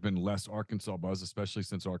there's been less Arkansas buzz, especially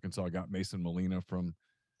since Arkansas got Mason Molina from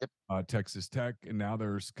Texas Tech, and now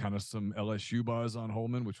there's kind of some LSU buzz on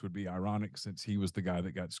Holman, which would be ironic since he was the guy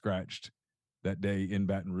that got scratched that day in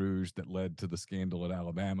Baton Rouge that led to the scandal at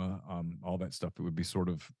Alabama. All that stuff. It would be sort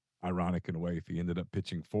of ironic in a way if he ended up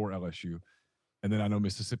pitching for LSU. And then I know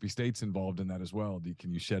Mississippi State's involved in that as well.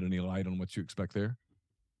 Can you shed any light on what you expect there?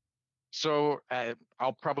 So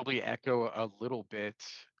I'll probably echo a little bit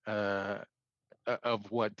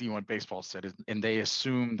of what D1 Baseball said, and they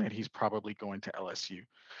assume that he's probably going to LSU.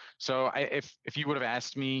 So if you would have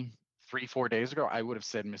asked me 3-4 days ago, I would have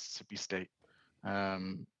said Mississippi State.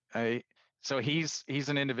 So he's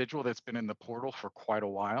an individual that's been in the portal for quite a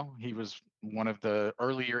while. He was one of the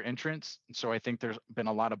earlier entrants, so I think there's been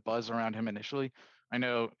a lot of buzz around him initially. I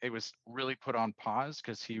know it was really put on pause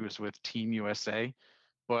because he was with Team USA,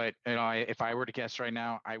 but if I were to guess right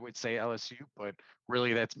now, I would say LSU. But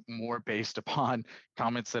really, that's more based upon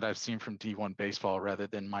comments that I've seen from D1 Baseball rather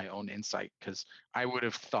than my own insight. Because I would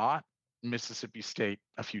have thought Mississippi State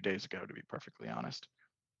a few days ago, to be perfectly honest.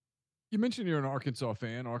 You mentioned you're an Arkansas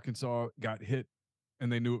fan. Arkansas got hit, and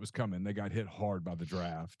they knew it was coming. They got hit hard by the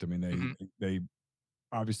draft. I mean, they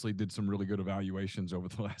obviously did some really good evaluations over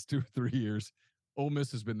the last 2 or 3 years. Ole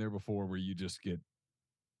Miss has been there before, where you just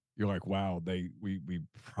you're like, wow, we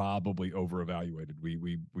probably over evaluated.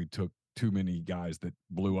 We took too many guys that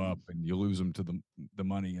blew up, and you lose them to the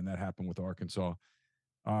money, and that happened with Arkansas.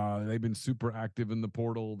 They've been super active in the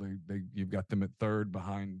portal. You've got them at third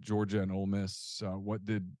behind Georgia and Ole Miss.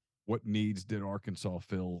 What needs did Arkansas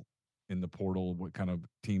fill in the portal? What kind of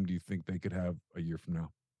team do you think they could have a year from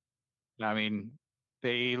now? I mean,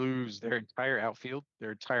 they lose their entire outfield.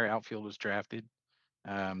 Their entire outfield was drafted.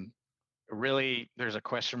 Really, there's a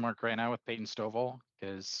question mark right now with Peyton Stovall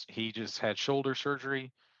because he just had shoulder surgery.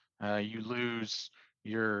 You lose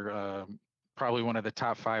your probably one of the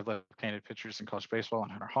top 5 left-handed pitchers in college baseball,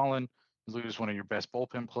 and Hunter Holland. You lose one of your best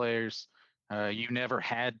bullpen players. You never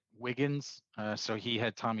had Wiggins, so he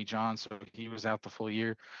had Tommy John, so he was out the full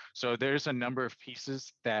year. So there's a number of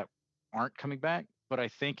pieces that aren't coming back. But I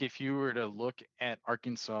think if you were to look at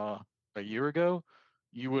Arkansas a year ago,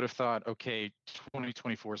 you would have thought, okay,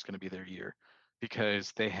 2024 is going to be their year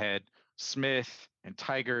because they had Smith and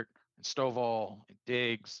Tigert and Stovall and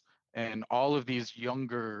Diggs and all of these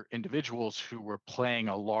younger individuals who were playing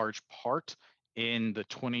a large part in the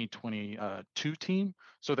 2022 team.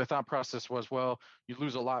 So the thought process was, well, you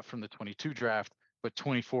lose a lot from the 22 draft, but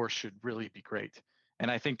 24 should really be great. And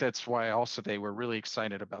I think that's why also they were really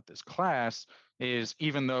excited about this class is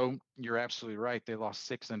even though you're absolutely right, they lost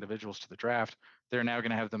 6 individuals to the draft, they're now going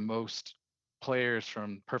to have the most players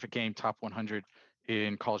from perfect game top 100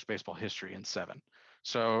 in college baseball history in 7.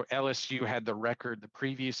 So LSU had the record the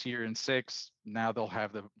previous year in 6. Now they'll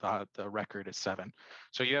have the record at 7.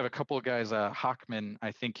 So you have a couple of guys. Hockman,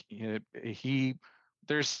 I think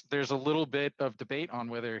there's a little bit of debate on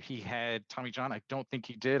whether he had Tommy John. I don't think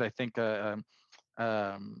he did. I think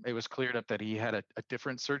it was cleared up that he had a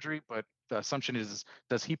different surgery, but the assumption is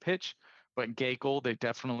does he pitch? But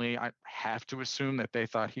Gakel, I have to assume that they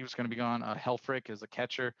thought he was going to be gone. Helfrich is a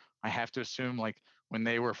catcher. I have to assume like when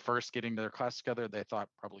they were first getting their class together, they thought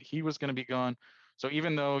probably he was going to be gone. So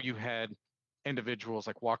even though you had individuals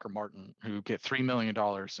like Walker Martin who get $3 million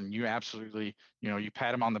and you absolutely, you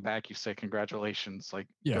pat him on the back, you say, congratulations, like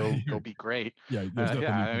go be great. Yeah.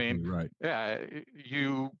 Right. Yeah.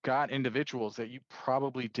 You got individuals that you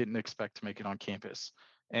probably didn't expect to make it on campus.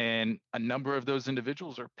 And a number of those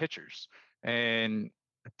individuals are pitchers. And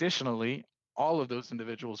additionally, all of those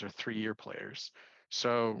individuals are 3-year players.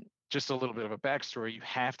 So just a little bit of a backstory, you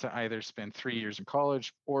have to either spend 3 years in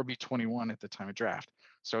college or be 21 at the time of draft.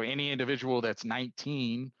 So any individual that's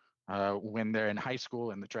 19 when they're in high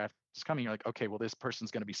school and the draft is coming, you're like, okay, well, this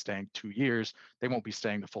person's going to be staying 2 years. They won't be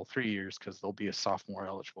staying the full 3 years because they'll be a sophomore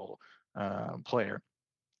eligible player.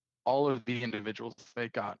 All of the individuals they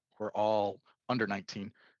got were all under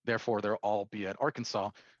 19. Therefore, they'll all be at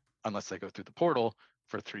Arkansas unless they go through the portal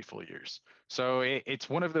for 3 full years. So it's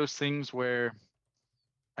one of those things where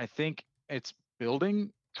I think it's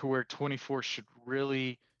building to where 24 should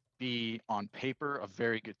really be on paper a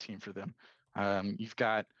very good team for them. You've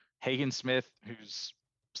got Hagen Smith, who's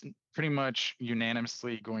pretty much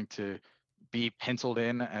unanimously going to be penciled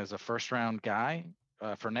in as a first round guy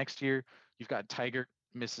for next year. You've got Tiger,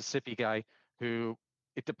 Mississippi guy, who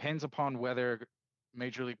it depends upon whether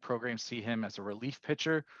major league programs see him as a relief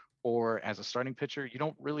pitcher or as a starting pitcher. You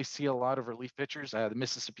don't really see a lot of relief pitchers. The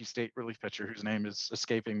Mississippi State relief pitcher, whose name is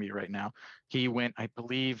escaping me right now, he went, I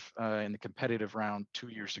believe, in the competitive round 2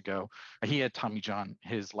 years ago. He had Tommy John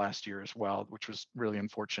his last year as well, which was really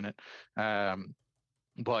unfortunate.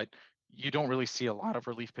 But you don't really see a lot of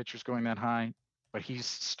relief pitchers going that high. But he's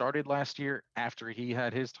started last year after he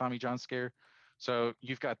had his Tommy John scare. So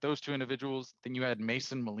you've got those two individuals. Then you had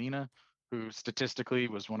Mason Molina, who statistically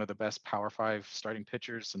was one of the best Power 5 starting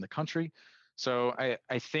pitchers in the country. So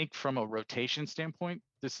I think from a rotation standpoint,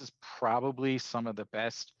 this is probably some of the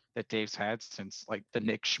best that Dave's had since like the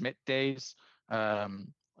Nick Schmidt days.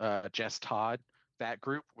 Jess Todd, that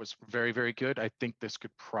group was very, very good. I think this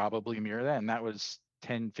could probably mirror that. And that was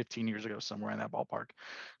 10, 15 years ago, somewhere in that ballpark.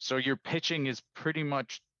 So your pitching is pretty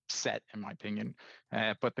much set, in my opinion.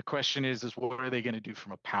 But the question is what are they going to do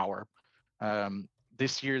from a power?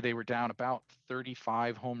 This year, they were down about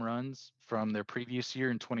 35 home runs from their previous year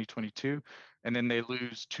in 2022, and then they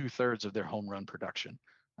lose 2/3 of their home run production.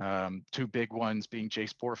 Two big ones being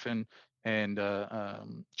Jace Borfin and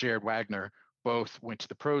Jared Wagner, both went to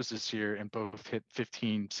the pros this year and both hit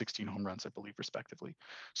 15, 16 home runs, I believe, respectively.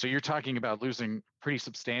 So you're talking about losing pretty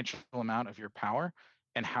substantial amount of your power,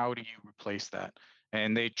 and how do you replace that?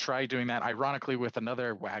 And they tried doing that, ironically, with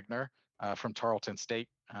another Wagner from Tarleton State.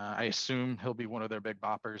 I assume he'll be one of their big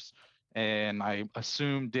boppers, and I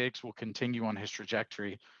assume Diggs will continue on his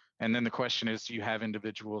trajectory. And then the question is, you have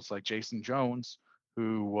individuals like Jason Jones,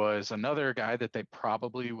 who was another guy that they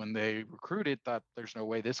probably, when they recruited, thought there's no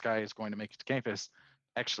way this guy is going to make it to campus,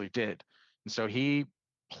 actually did. And so he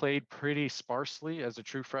played pretty sparsely as a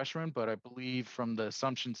true freshman, but I believe from the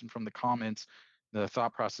assumptions and from the comments, the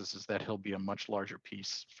thought process is that he'll be a much larger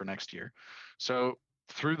piece for next year. So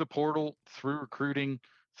through the portal, through recruiting,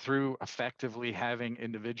 through effectively having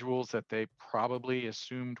individuals that they probably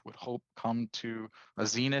assumed would hope come to a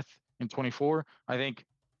zenith in 24, I think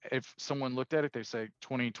if someone looked at it, they say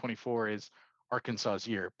 2024 is Arkansas's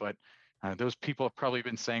year. But those people have probably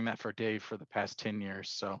been saying that for Dave for the past 10 years.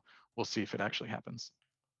 So we'll see if it actually happens.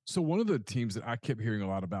 So one of the teams that I kept hearing a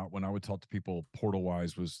lot about when I would talk to people portal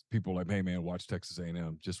wise was people like, hey man, watch Texas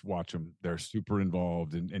A&M, just watch them. They're super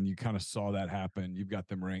involved. And you kind of saw that happen. You've got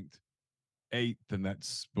them ranked 8th, and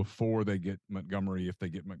that's before they get Montgomery. If they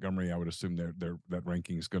get Montgomery, I would assume that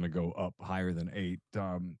ranking is going to go up higher than 8.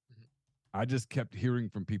 I just kept hearing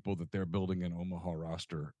from people that they're building an Omaha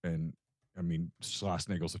roster. And I mean,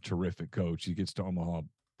 Schlossnagel's a terrific coach. He gets to Omaha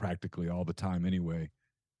practically all the time anyway.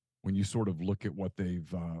 When you sort of look at what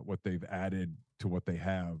they've added to what they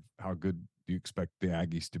have, how good do you expect the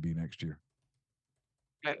Aggies to be next year?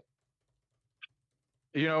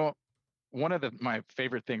 You know, one of my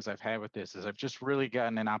favorite things I've had with this is I've just really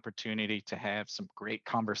gotten an opportunity to have some great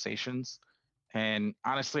conversations. And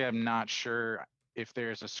honestly, I'm not sure if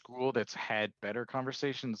there's a school that's had better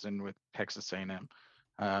conversations than with Texas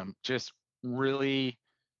A&M. Just really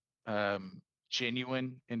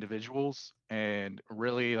genuine individuals, and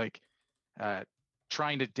really like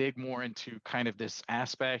trying to dig more into kind of this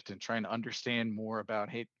aspect and trying to understand more about,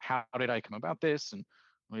 hey, how did I come about this? And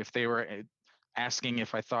if they were asking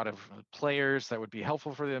if I thought of players that would be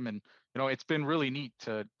helpful for them. And, it's been really neat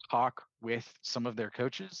to talk with some of their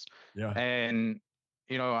coaches. Yeah. And,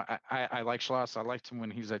 I like Schloss. I liked him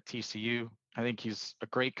when he was at TCU. I think he's a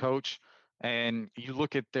great coach. And you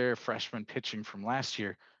look at their freshman pitching from last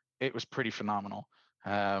year, it was pretty phenomenal.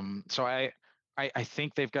 So I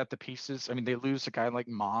think they've got the pieces. I mean, they lose a guy like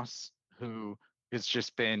Moss, who has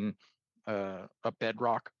just been a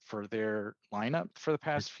bedrock for their lineup for the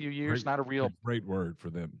past few years. Not a real great word for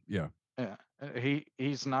them. Yeah. Yeah.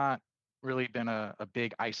 He's not really been a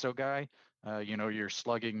big ISO guy. Your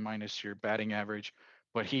slugging minus your batting average,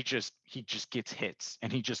 but he just gets hits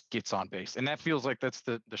and he just gets on base. And that feels like that's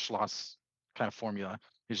the Schloss kind of formula,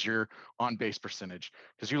 is your on base percentage.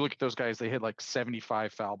 Because you look at those guys, they hit like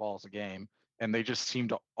 75 foul balls a game, and they just seem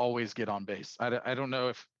to always get on base. I don't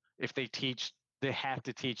know if they have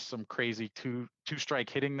to teach some crazy two strike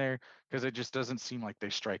hitting there, because it just doesn't seem like they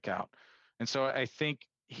strike out. And so I think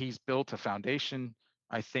he's built a foundation.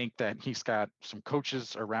 I think that he's got some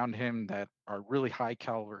coaches around him that are really high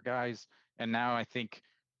caliber guys. And now I think,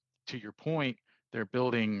 to your point, they're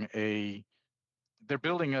building a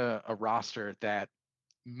a roster that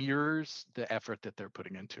mirrors the effort that they're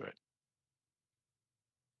putting into it.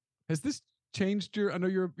 Has this changed I know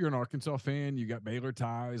you're an Arkansas fan, you got Baylor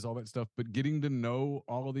ties, all that stuff, but getting to know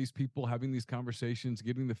all of these people, having these conversations,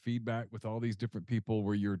 getting the feedback with all these different people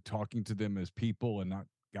where you're talking to them as people and not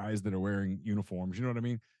guys that are wearing uniforms, you know what I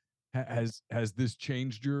mean? Has this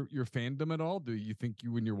changed your fandom at all? Do you think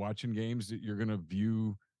when you're watching games that you're going to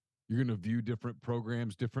view different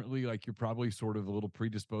programs differently? Like you're probably sort of a little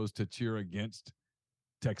predisposed to cheer against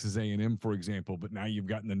Texas A&M, for example, but now you've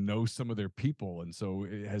gotten to know some of their people, and so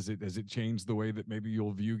has it changed the way that maybe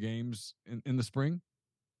you'll view games in the spring?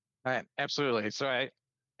 Absolutely. So I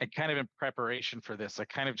kind of, in preparation for this, I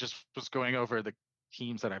kind of just was going over the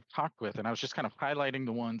teams that I've talked with, and I was just kind of highlighting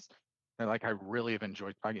the ones that I really have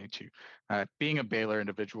enjoyed talking to. Being a Baylor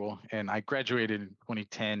individual, and I graduated in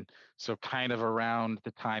 2010, so kind of around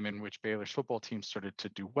the time in which Baylor's football team started to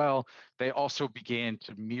do well, they also began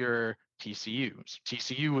to mirror TCU. So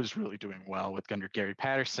TCU was really doing well under Gary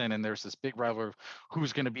Patterson, and there's this big rivalry of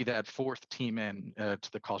who's going to be that fourth team in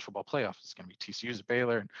to the college football playoff. It's going to be TCU's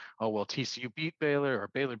Baylor, and oh well, TCU beat Baylor or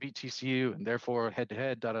Baylor beat TCU, and therefore head to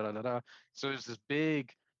head, da da da da da. So there's this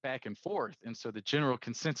big back and forth, and so the general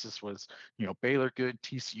consensus was, Baylor good,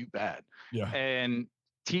 TCU bad. Yeah. And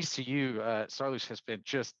TCU, Sarlus has been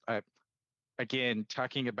just again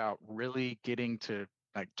talking about really getting to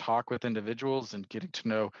talk with individuals and getting to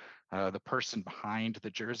know the person behind the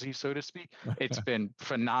jersey, so to speak. It's been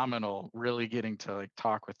phenomenal, really getting to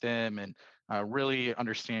talk with them and really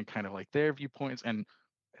understand kind of their viewpoints. And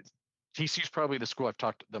TCU's probably the school I've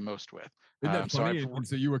talked the most with. Isn't that funny?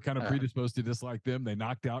 So you were kind of predisposed to dislike them. They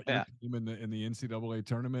knocked out your team in the NCAA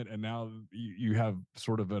tournament, and now you have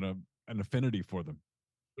sort of an affinity for them.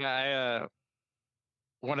 Yeah,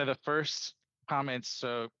 one of the first comments,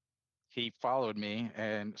 so he followed me,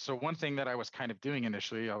 and so one thing that I was kind of doing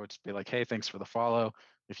initially, I would just be like, hey, thanks for the follow.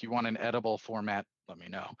 If you want an edible format, let me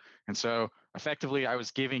know. And so effectively I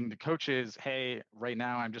was giving the coaches, hey, right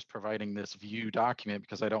now I'm just providing this view document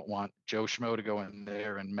because I don't want Joe Schmo to go in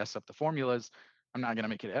there and mess up the formulas. I'm not going to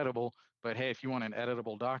make it editable, but hey, if you want an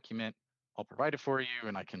editable document, I'll provide it for you,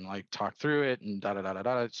 and I can talk through it and da da da da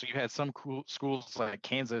da. So you had some cool schools like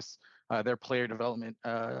Kansas, their player development,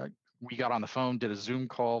 we got on the phone, did a Zoom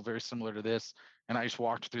call very similar to this, and I just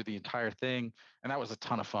walked through the entire thing, and that was a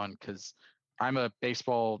ton of fun because I'm a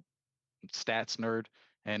baseball stats nerd,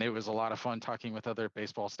 and it was a lot of fun talking with other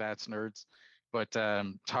baseball stats nerds. But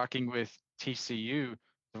talking with TCU,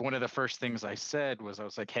 one of the first things I said was, I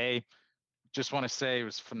was like, hey, just want to say it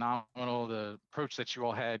was phenomenal, the approach that you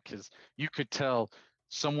all had, because you could tell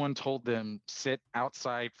someone told them sit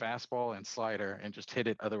outside fastball and slider and just hit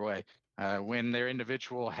it other way. When their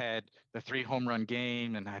individual had the 3 home run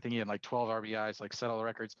game, and I think he had 12 RBIs, set all the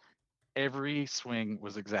records, every swing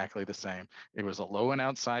was exactly the same. It was a low and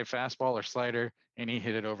outside fastball or slider, and he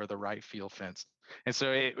hit it over the right field fence. And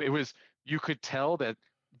so it was, you could tell that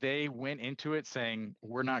they went into it saying,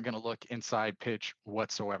 we're not going to look inside pitch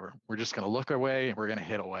whatsoever. We're just going to look away and we're going to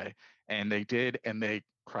hit away. And they did, and they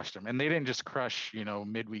crushed them. And they didn't just crush,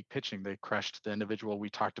 midweek pitching. They crushed the individual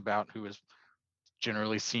we talked about, who was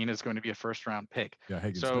generally seen as going to be a first round pick.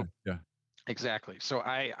 Yeah. So yeah, exactly. So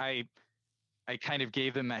I kind of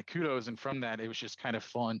gave them that kudos, and from that, it was just kind of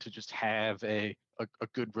fun to just have a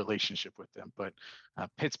good relationship with them. But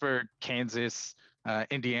Pittsburgh, Kansas,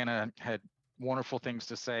 Indiana had wonderful things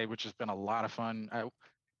to say, which has been a lot of fun.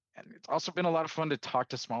 And it's also been a lot of fun to talk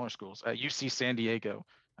to smaller schools. UC San Diego,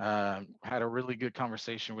 had a really good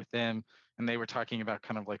conversation with them, and they were talking about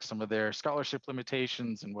kind of some of their scholarship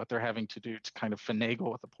limitations and what they're having to do to kind of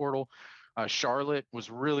finagle with the portal. Charlotte was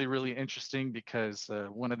really, really interesting because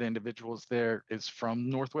one of the individuals there is from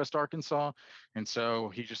Northwest Arkansas. And so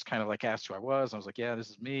he just kind of asked who I was. I was like, yeah, this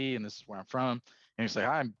is me, and this is where I'm from. And he's like,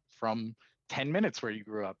 I'm from 10 minutes where you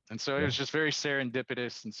grew up. And so it was just very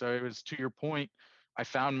serendipitous. And so it was, to your point, I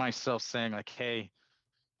found myself saying hey,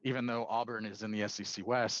 even though Auburn is in the SEC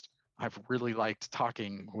West, I've really liked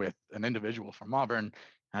talking with an individual from Auburn.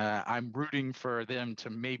 I'm rooting for them to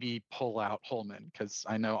maybe pull out Holman, because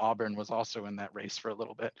I know Auburn was also in that race for a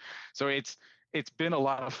little bit. So it's been a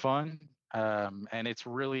lot of fun, and it's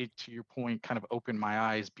really, to your point, kind of opened my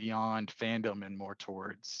eyes beyond fandom and more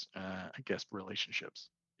towards, I guess, relationships.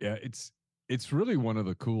 Yeah, it's really one of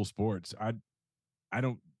the cool sports.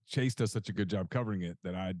 Chase does such a good job covering it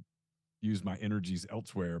that I use my energies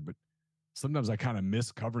elsewhere, but sometimes I kind of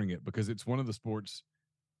miss covering it because it's one of the sports,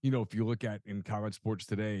 if you look at in college sports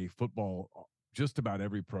today, football, just about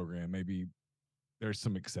every program, maybe there's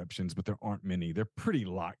some exceptions, but there aren't many. They're pretty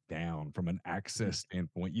locked down from an access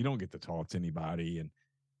standpoint. You don't get to talk to anybody.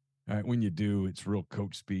 And when you do, it's real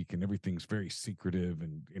coach speak and everything's very secretive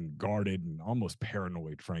and guarded and almost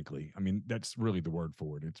paranoid, frankly. I mean, that's really the word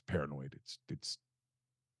for it. It's paranoid. It's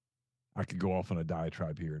I could go off on a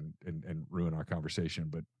diatribe here and ruin our conversation,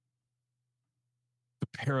 but the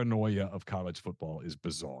paranoia of college football is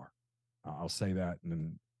bizarre. I'll say that and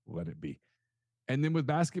then let it be. And then with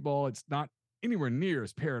basketball, it's not anywhere near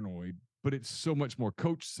as paranoid, but it's so much more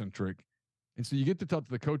coach centric. And so you get to talk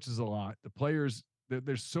to the coaches a lot. The players,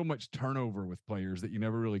 there's so much turnover with players that you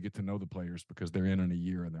never really get to know the players because they're in a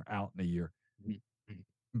year and they're out in a year.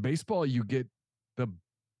 Baseball, you get the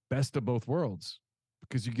best of both worlds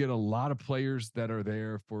because you get a lot of players that are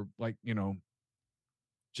there for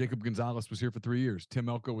Jacob Gonzalez was here for 3 years. Tim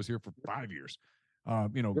Elko was here for 5 years.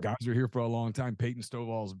 Guys are here for a long time. Peyton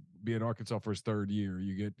Stovall's be at Arkansas for his 3rd year.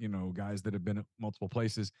 You get, guys that have been at multiple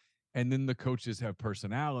places. And then the coaches have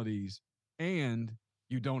personalities and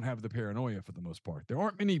you don't have the paranoia for the most part. There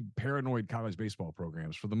aren't many paranoid college baseball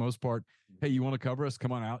programs for the most part. Hey, you want to cover us?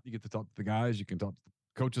 Come on out. You get to talk to the guys. You can talk to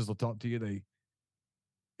the coaches. Will talk to you.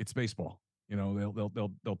 It's baseball.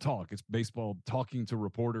 They'll talk. It's baseball. Talking to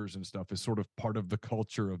reporters and stuff is sort of part of the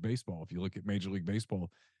culture of baseball. If you look at Major League Baseball,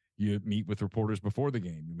 you meet with reporters before the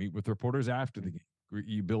game. You meet with reporters after the game.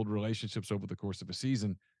 You build relationships over the course of a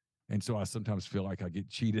season. And so I sometimes feel like I get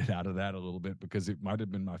cheated out of that a little bit because it might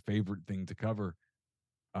have been my favorite thing to cover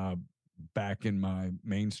back in my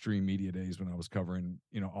mainstream media days when I was covering,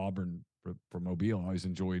 Auburn for Mobile. I always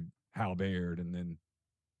enjoyed Hal Baird and then,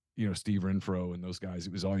 Steve Renfro and those guys.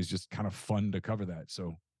 It was always just kind of fun to cover that.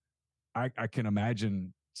 So I can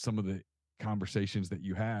imagine some of the conversations that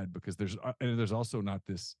you had because there's also not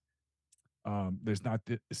this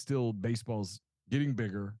still baseball's getting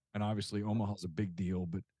bigger and obviously Omaha's a big deal,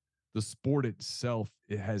 but the sport itself,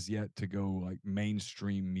 it has yet to go like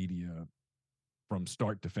mainstream media from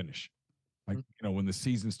start to finish. Like, when the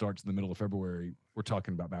season starts in the middle of February, we're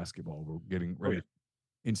talking about basketball. We're getting ready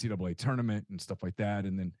NCAA tournament and stuff like that.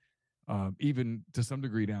 And then even to some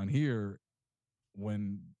degree down here,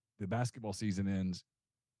 when the basketball season ends,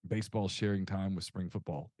 baseball's sharing time with spring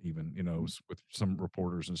football, even, with some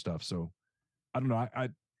reporters and stuff. So I don't know.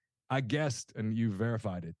 I guessed, and you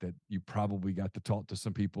verified it, that you probably got to talk to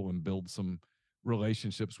some people and build some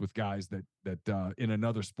relationships with guys that in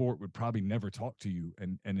another sport would probably never talk to you.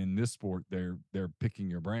 And in this sport, they're picking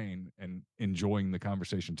your brain and enjoying the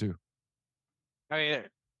conversation too. I mean,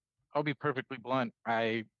 I'll be perfectly blunt.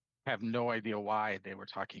 I have no idea why they were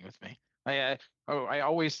talking with me. I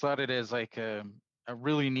always thought it as like a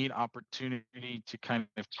really neat opportunity to kind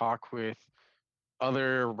of talk with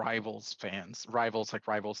other rivals fans, rivals like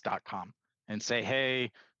rivals.com, and say,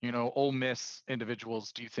 hey, Ole Miss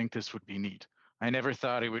individuals, do you think this would be neat? I never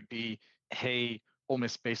thought it would be, hey, Ole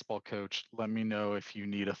Miss baseball coach, let me know if you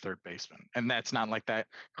need a third baseman. And that's not like that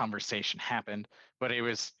conversation happened, but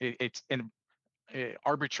it's an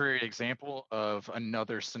arbitrary example of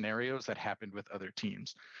another scenarios that happened with other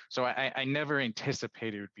teams. So I never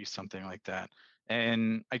anticipated it would be something like that.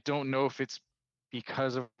 And I don't know if it's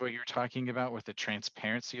because of what you're talking about with the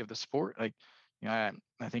transparency of the sport. Like, I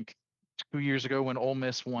think 2 years ago when Ole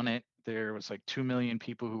Miss won it, there was like 2 million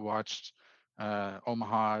people who watched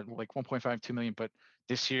Omaha, like 1.5, 2 million. But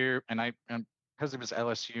this year, and because it was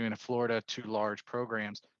LSU and Florida, 2 large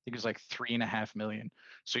programs, I think it was like 3.5 million.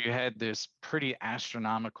 So you had this pretty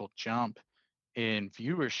astronomical jump in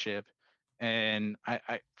viewership. And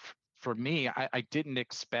for me, I didn't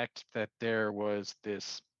expect that there was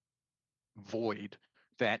this void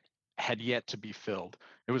that had yet to be filled.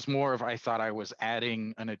 It was more of I thought I was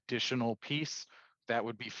adding an additional piece that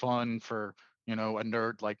would be fun for a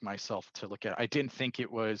nerd like myself to look at. I didn't think it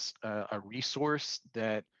was a resource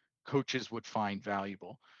that coaches would find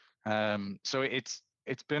valuable. So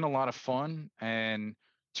it's been a lot of fun. And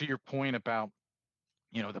to your point about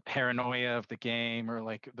the paranoia of the game or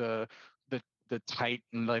like the tight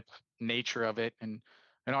and like nature of it, and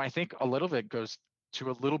I think a little of it goes to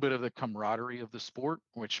a little bit of the camaraderie of the sport,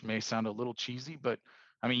 which may sound a little cheesy, but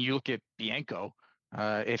I mean, you look at Bianco.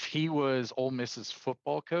 If he was Ole Miss's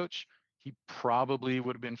football coach, he probably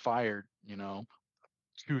would have been fired,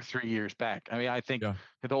 2-3 years back. I mean, I think the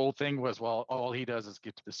whole thing was, well, all he does is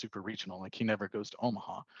get to the super regional. Like he never goes to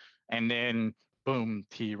Omaha, and then boom,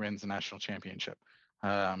 he wins the national championship.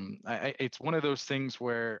 It's one of those things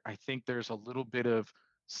where I think there's a little bit of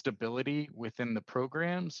stability within the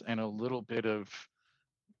programs and a little bit of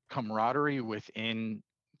camaraderie within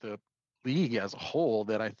the league as a whole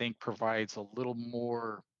that I think provides a little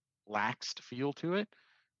more laxed feel to it.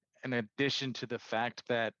 In addition to the fact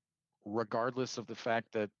that, regardless of the fact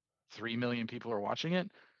that 3 million people are watching it,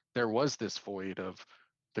 there was this void of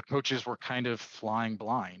the coaches were kind of flying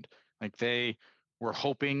blind. Like they were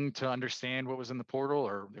hoping to understand what was in the portal,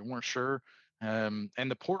 or they weren't sure. And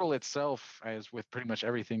the portal itself, as with pretty much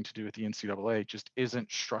everything to do with the NCAA, just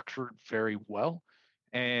isn't structured very well.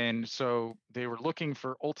 And so they were looking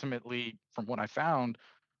for, ultimately, from what I found,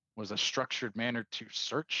 was a structured manner to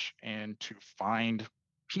search and to find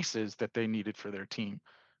pieces that they needed for their team.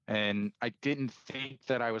 And I didn't think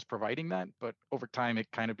that I was providing that, but over time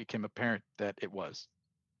it kind of became apparent that it was.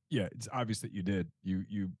 Yeah, it's obvious that you did.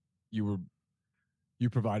 You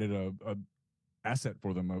provided a asset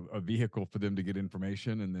for them, a vehicle for them to get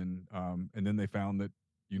information, and then they found that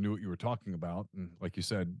you knew what you were talking about. And like you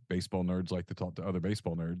said, baseball nerds like to talk to other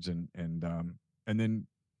baseball nerds, and then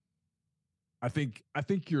I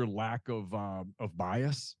think your lack of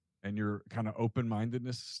bias and your kind of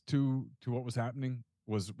open-mindedness to what was happening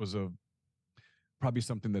was probably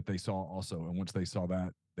something that they saw also. And once they saw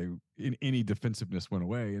that, any defensiveness went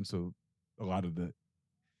away, and so a lot of the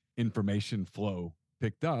information flow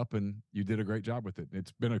picked up, and you did a great job with it.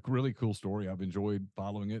 It's been a really cool story. I've enjoyed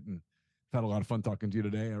following it, and I've had a lot of fun talking to you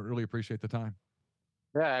today. I really appreciate the time.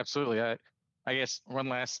 Yeah, absolutely. I guess one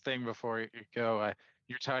last thing before you go.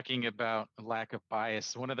 You're talking about lack of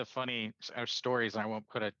bias. One of the funny stories, I won't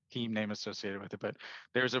put a team name associated with it, but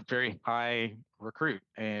there's a very high recruit,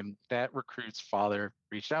 and that recruit's father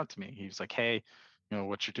reached out to me. He was like, "Hey,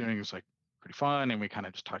 what you're doing is like pretty fun," and we kind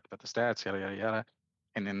of just talked about the stats, yada yada yada.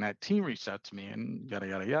 And then that team reached out to me, and yada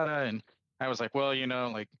yada yada, and I was like, "Well,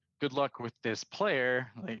 like, good luck with this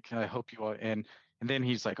player. Like, I hope you all." And then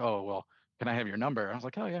he's like, "Oh, well, can I have your number?" I was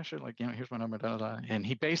like, "Oh yeah, sure. Like, here's my number." Da, da, da. And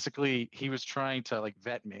he was trying to like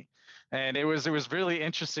vet me, and it was really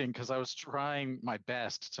interesting because I was trying my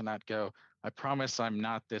best to not go, "I promise I'm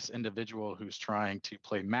not this individual who's trying to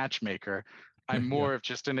play matchmaker. I'm more of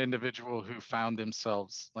just an individual who found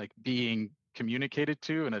themselves like being communicated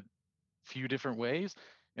to in a few different ways.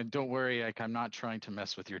 And don't worry, like, I'm not trying to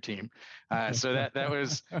mess with your team." So that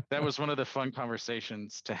was one of the fun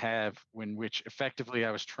conversations to have, when which effectively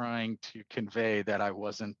I was trying to convey that I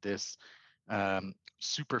wasn't this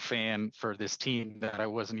super fan for this team, that I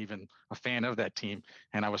wasn't even a fan of that team,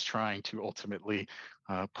 and I was trying to ultimately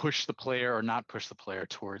push the player or not push the player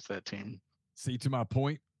towards that team. See, to my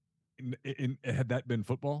point, had that been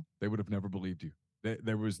football, they would have never believed you.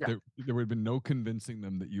 There would have been no convincing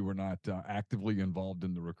them that you were not actively involved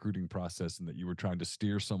in the recruiting process, and that you were trying to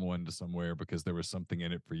steer someone to somewhere because there was something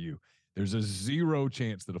in it for you. There's a 0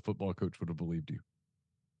 chance that a football coach would have believed you.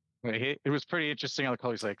 It was pretty interesting on the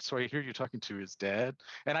call. He's like, "So I hear you're talking to his dad,"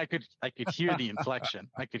 and I could hear the inflection.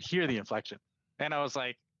 I could hear the inflection, and I was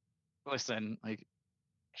like, "Listen, like."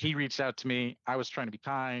 He reached out to me. I was trying to be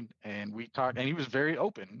kind, and we talked, and he was very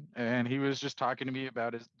open, and he was just talking to me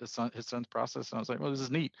about his son's process. And I was like, "Well, this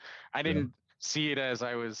is neat." I didn't see it as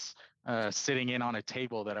I was sitting in on a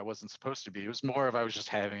table that I wasn't supposed to be. It was more of I was just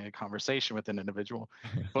having a conversation with an individual.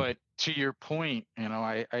 But to your point,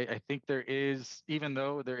 I think there is, even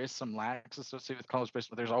though there is some lax associated with college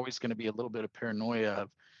baseball, there's always going to be a little bit of paranoia of,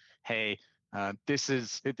 hey, this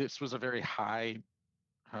was a very high.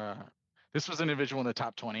 This was an individual in the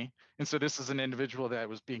top 20. And so this is an individual that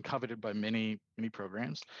was being coveted by many, many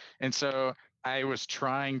programs. And so I was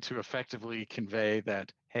trying to effectively convey that,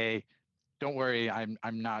 hey, don't worry, I'm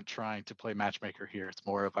not trying to play matchmaker here. It's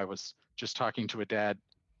more of I was just talking to a dad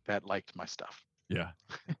that liked my stuff. Yeah.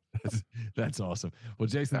 That's awesome. Well,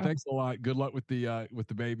 Jason, thanks a lot. Good luck with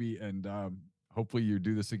the baby, and hopefully you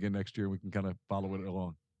do this again next year. We can kind of follow it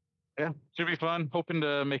along. Yeah, should be fun. Hoping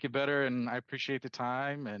to make it better, and I appreciate the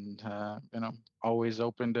time, and always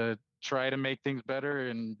open to try to make things better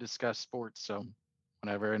and discuss sports. So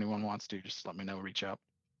whenever anyone wants to, just let me know, reach out.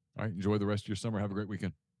 All right, enjoy the rest of your summer. Have a great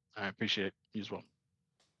weekend. I appreciate it. You as well.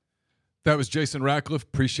 That was Jason Ratcliffe.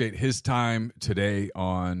 Appreciate his time today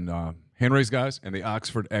on Hand Raise Guys and the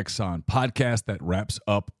Oxford Exxon podcast. That wraps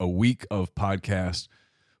up a week of podcasts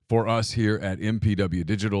for us here at MPW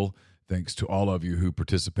Digital. Thanks to all of you who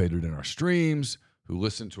participated in our streams, who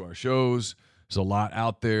listened to our shows. There's a lot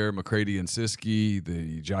out there. McCready and Siskey,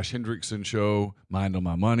 the Josh Hendrickson show, Mind on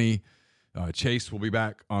My Money. Chase will be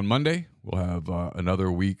back on Monday. We'll have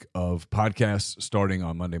another week of podcasts starting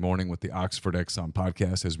on Monday morning with the Oxford Exxon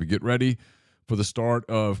podcast as we get ready for the start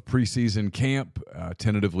of preseason camp.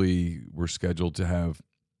 Tentatively, we're scheduled to have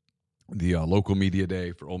the local media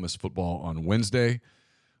day for Ole Miss football on Wednesday.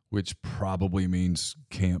 which probably means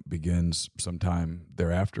camp begins sometime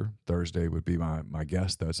thereafter. Thursday would be my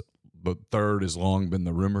guess. The 3rd has long been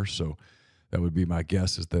the rumor, so that would be my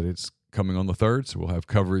guess, is that it's coming on the 3rd. So we'll have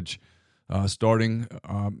coverage starting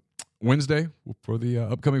Wednesday for the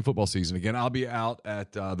upcoming football season. Again, I'll be out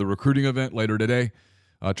at the recruiting event later today,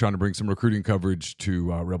 trying to bring some recruiting coverage to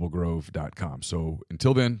rebelgrove.com. So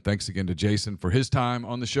until then, thanks again to Jason for his time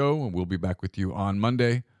on the show, and we'll be back with you on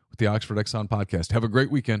Monday with the Oxford Exxon podcast. Have a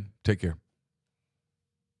great weekend. Take care.